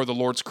here for the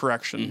Lord's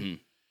correction,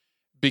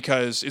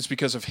 because it's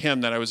because of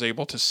him that I was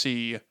able to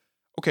see,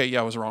 okay, yeah,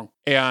 I was wrong.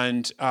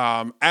 And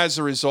as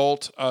a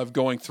result of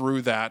going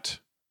through that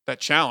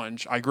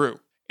challenge, I grew.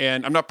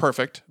 And I'm not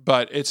perfect,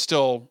 but it's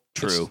still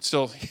true. It's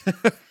still,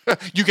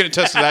 you can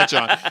attest to that,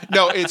 John.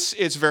 No,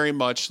 it's very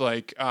much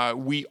like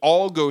we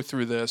all go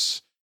through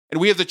this, and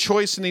we have the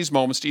choice in these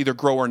moments to either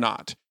grow or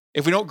not.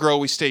 If we don't grow,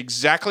 we stay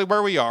exactly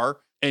where we are.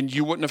 And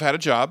you wouldn't have had a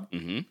job.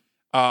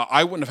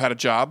 I wouldn't have had a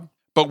job,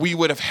 but we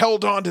would have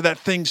held on to that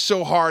thing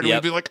so hard.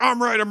 We'd be like,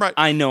 I'm right.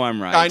 I know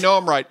I'm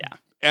right. Yeah.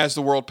 As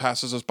the world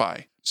passes us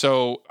by.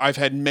 So I've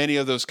had many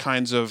of those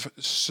kinds of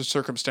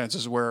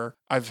circumstances where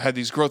I've had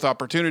these growth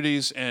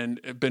opportunities and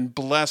been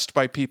blessed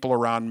by people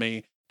around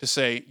me to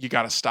say, you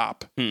got to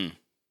stop.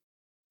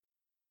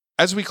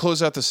 As we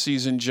close out the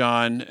season,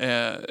 John,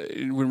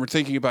 when we're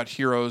thinking about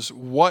heroes,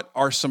 what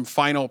are some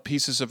final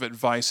pieces of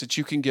advice that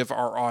you can give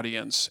our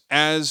audience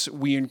as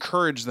we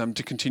encourage them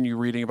to continue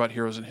reading about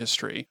heroes in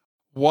history?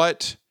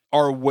 What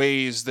are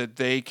ways that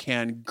they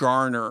can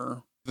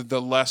garner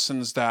the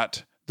lessons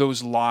that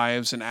those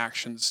lives and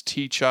actions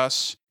teach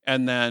us?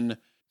 And then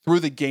through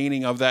the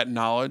gaining of that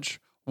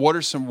knowledge, what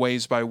are some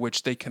ways by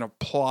which they can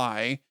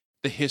apply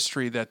the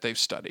history that they've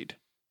studied?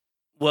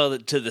 Well,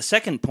 to the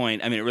second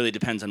point, I mean, it really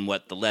depends on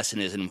what the lesson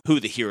is and who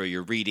the hero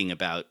you're reading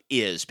about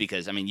is,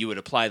 because, I mean, you would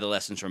apply the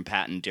lessons from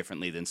Patton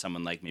differently than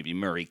someone like maybe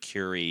Marie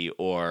Curie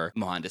or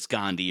Mohandas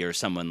Gandhi or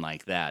someone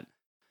like that.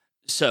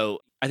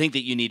 So I think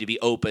that you need to be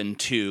open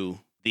to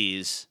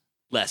these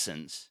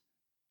lessons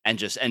and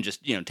just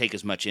take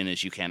as much in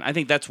as you can. I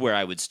think that's where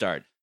I would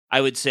start.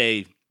 I would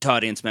say to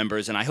audience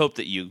members, and I hope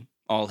that you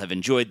all have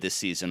enjoyed this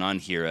season on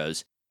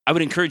Heroes, I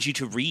would encourage you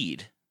to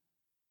read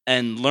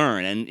and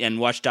learn and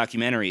watch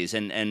documentaries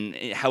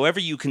and however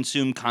you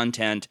consume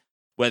content,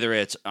 whether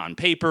it's on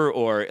paper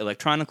or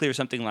electronically or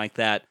something like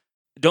that.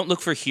 Don't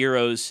look for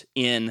heroes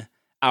in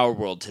our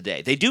world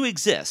today. They do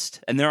exist,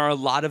 and there are a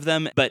lot of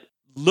them, but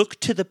look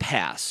to the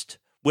past.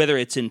 Whether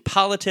it's in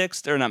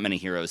politics, there are not many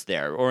heroes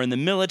there, or in the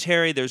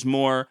military, there's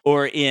more,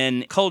 or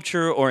in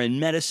culture, or in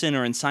medicine,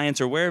 or in science,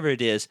 or wherever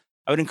it is.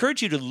 I would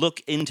encourage you to look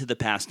into the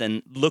past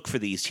and look for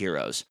these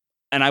heroes.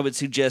 And I would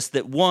suggest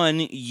that,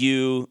 one,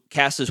 you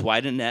cast as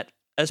wide a net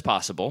as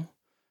possible,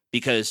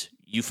 because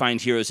you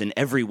find heroes in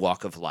every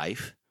walk of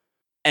life.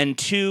 And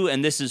two,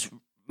 and this is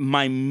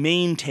my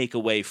main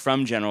takeaway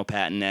from General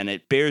Patton, and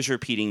it bears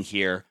repeating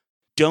here,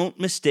 don't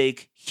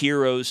mistake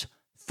heroes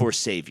for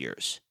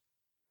saviors.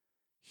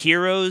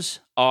 Heroes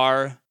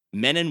are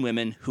men and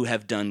women who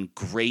have done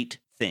great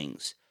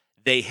things.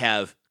 They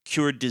have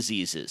cured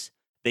diseases.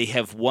 They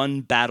have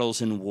won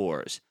battles and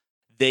wars.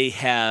 They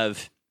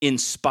have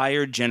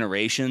inspired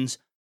generations,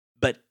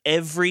 but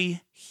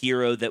every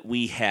hero that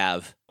we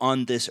have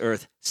on this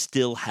earth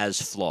still has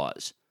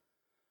flaws.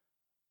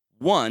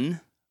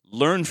 One,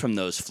 learn from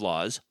those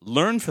flaws,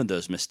 learn from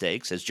those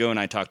mistakes. As Joe and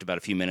I talked about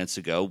a few minutes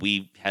ago,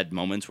 we had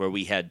moments where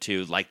we had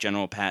to, like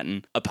General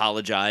Patton,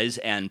 apologize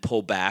and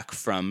pull back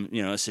from,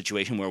 a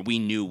situation where we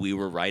knew we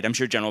were right. I'm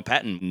sure General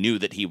Patton knew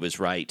that he was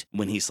right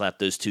when he slapped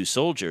those two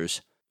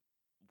soldiers.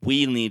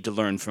 We need to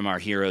learn from our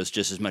heroes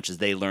just as much as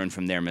they learn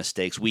from their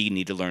mistakes. We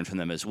need to learn from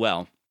them as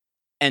well.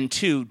 And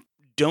two,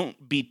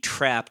 don't be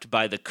trapped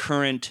by the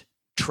current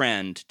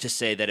trend to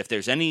say that if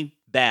there's any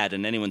bad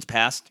in anyone's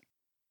past,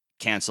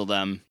 cancel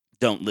them.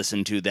 Don't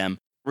listen to them.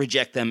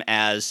 Reject them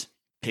as,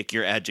 pick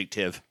your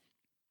adjective.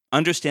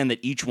 Understand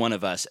that each one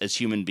of us as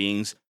human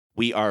beings,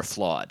 we are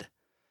flawed.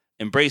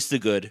 Embrace the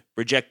good,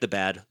 reject the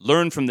bad,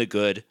 learn from the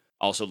good,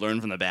 also learn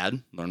from the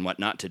bad, learn what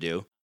not to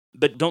do.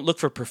 But don't look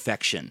for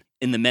perfection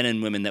in the men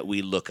and women that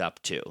we look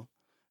up to.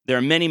 There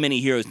are many, many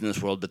heroes in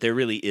this world, but there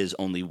really is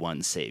only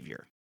one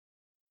savior.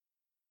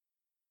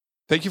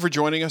 Thank you for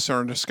joining us on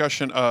our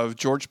discussion of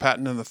George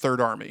Patton and the Third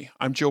Army.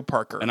 I'm Joe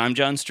Parker. And I'm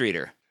John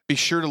Streeter. Be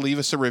sure to leave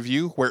us a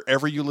review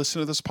wherever you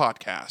listen to this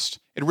podcast.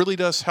 It really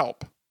does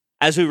help.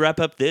 As we wrap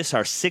up this,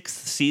 our 6th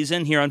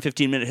season here on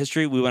 15 Minute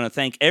History, we want to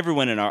thank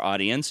everyone in our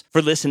audience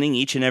for listening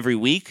each and every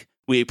week.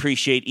 We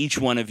appreciate each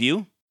one of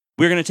you.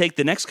 We're going to take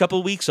the next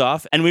couple weeks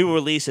off, and we will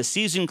release a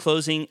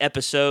season-closing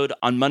episode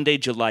on Monday,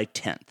 July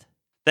 10th.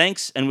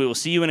 Thanks, and we will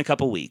see you in a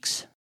couple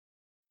weeks.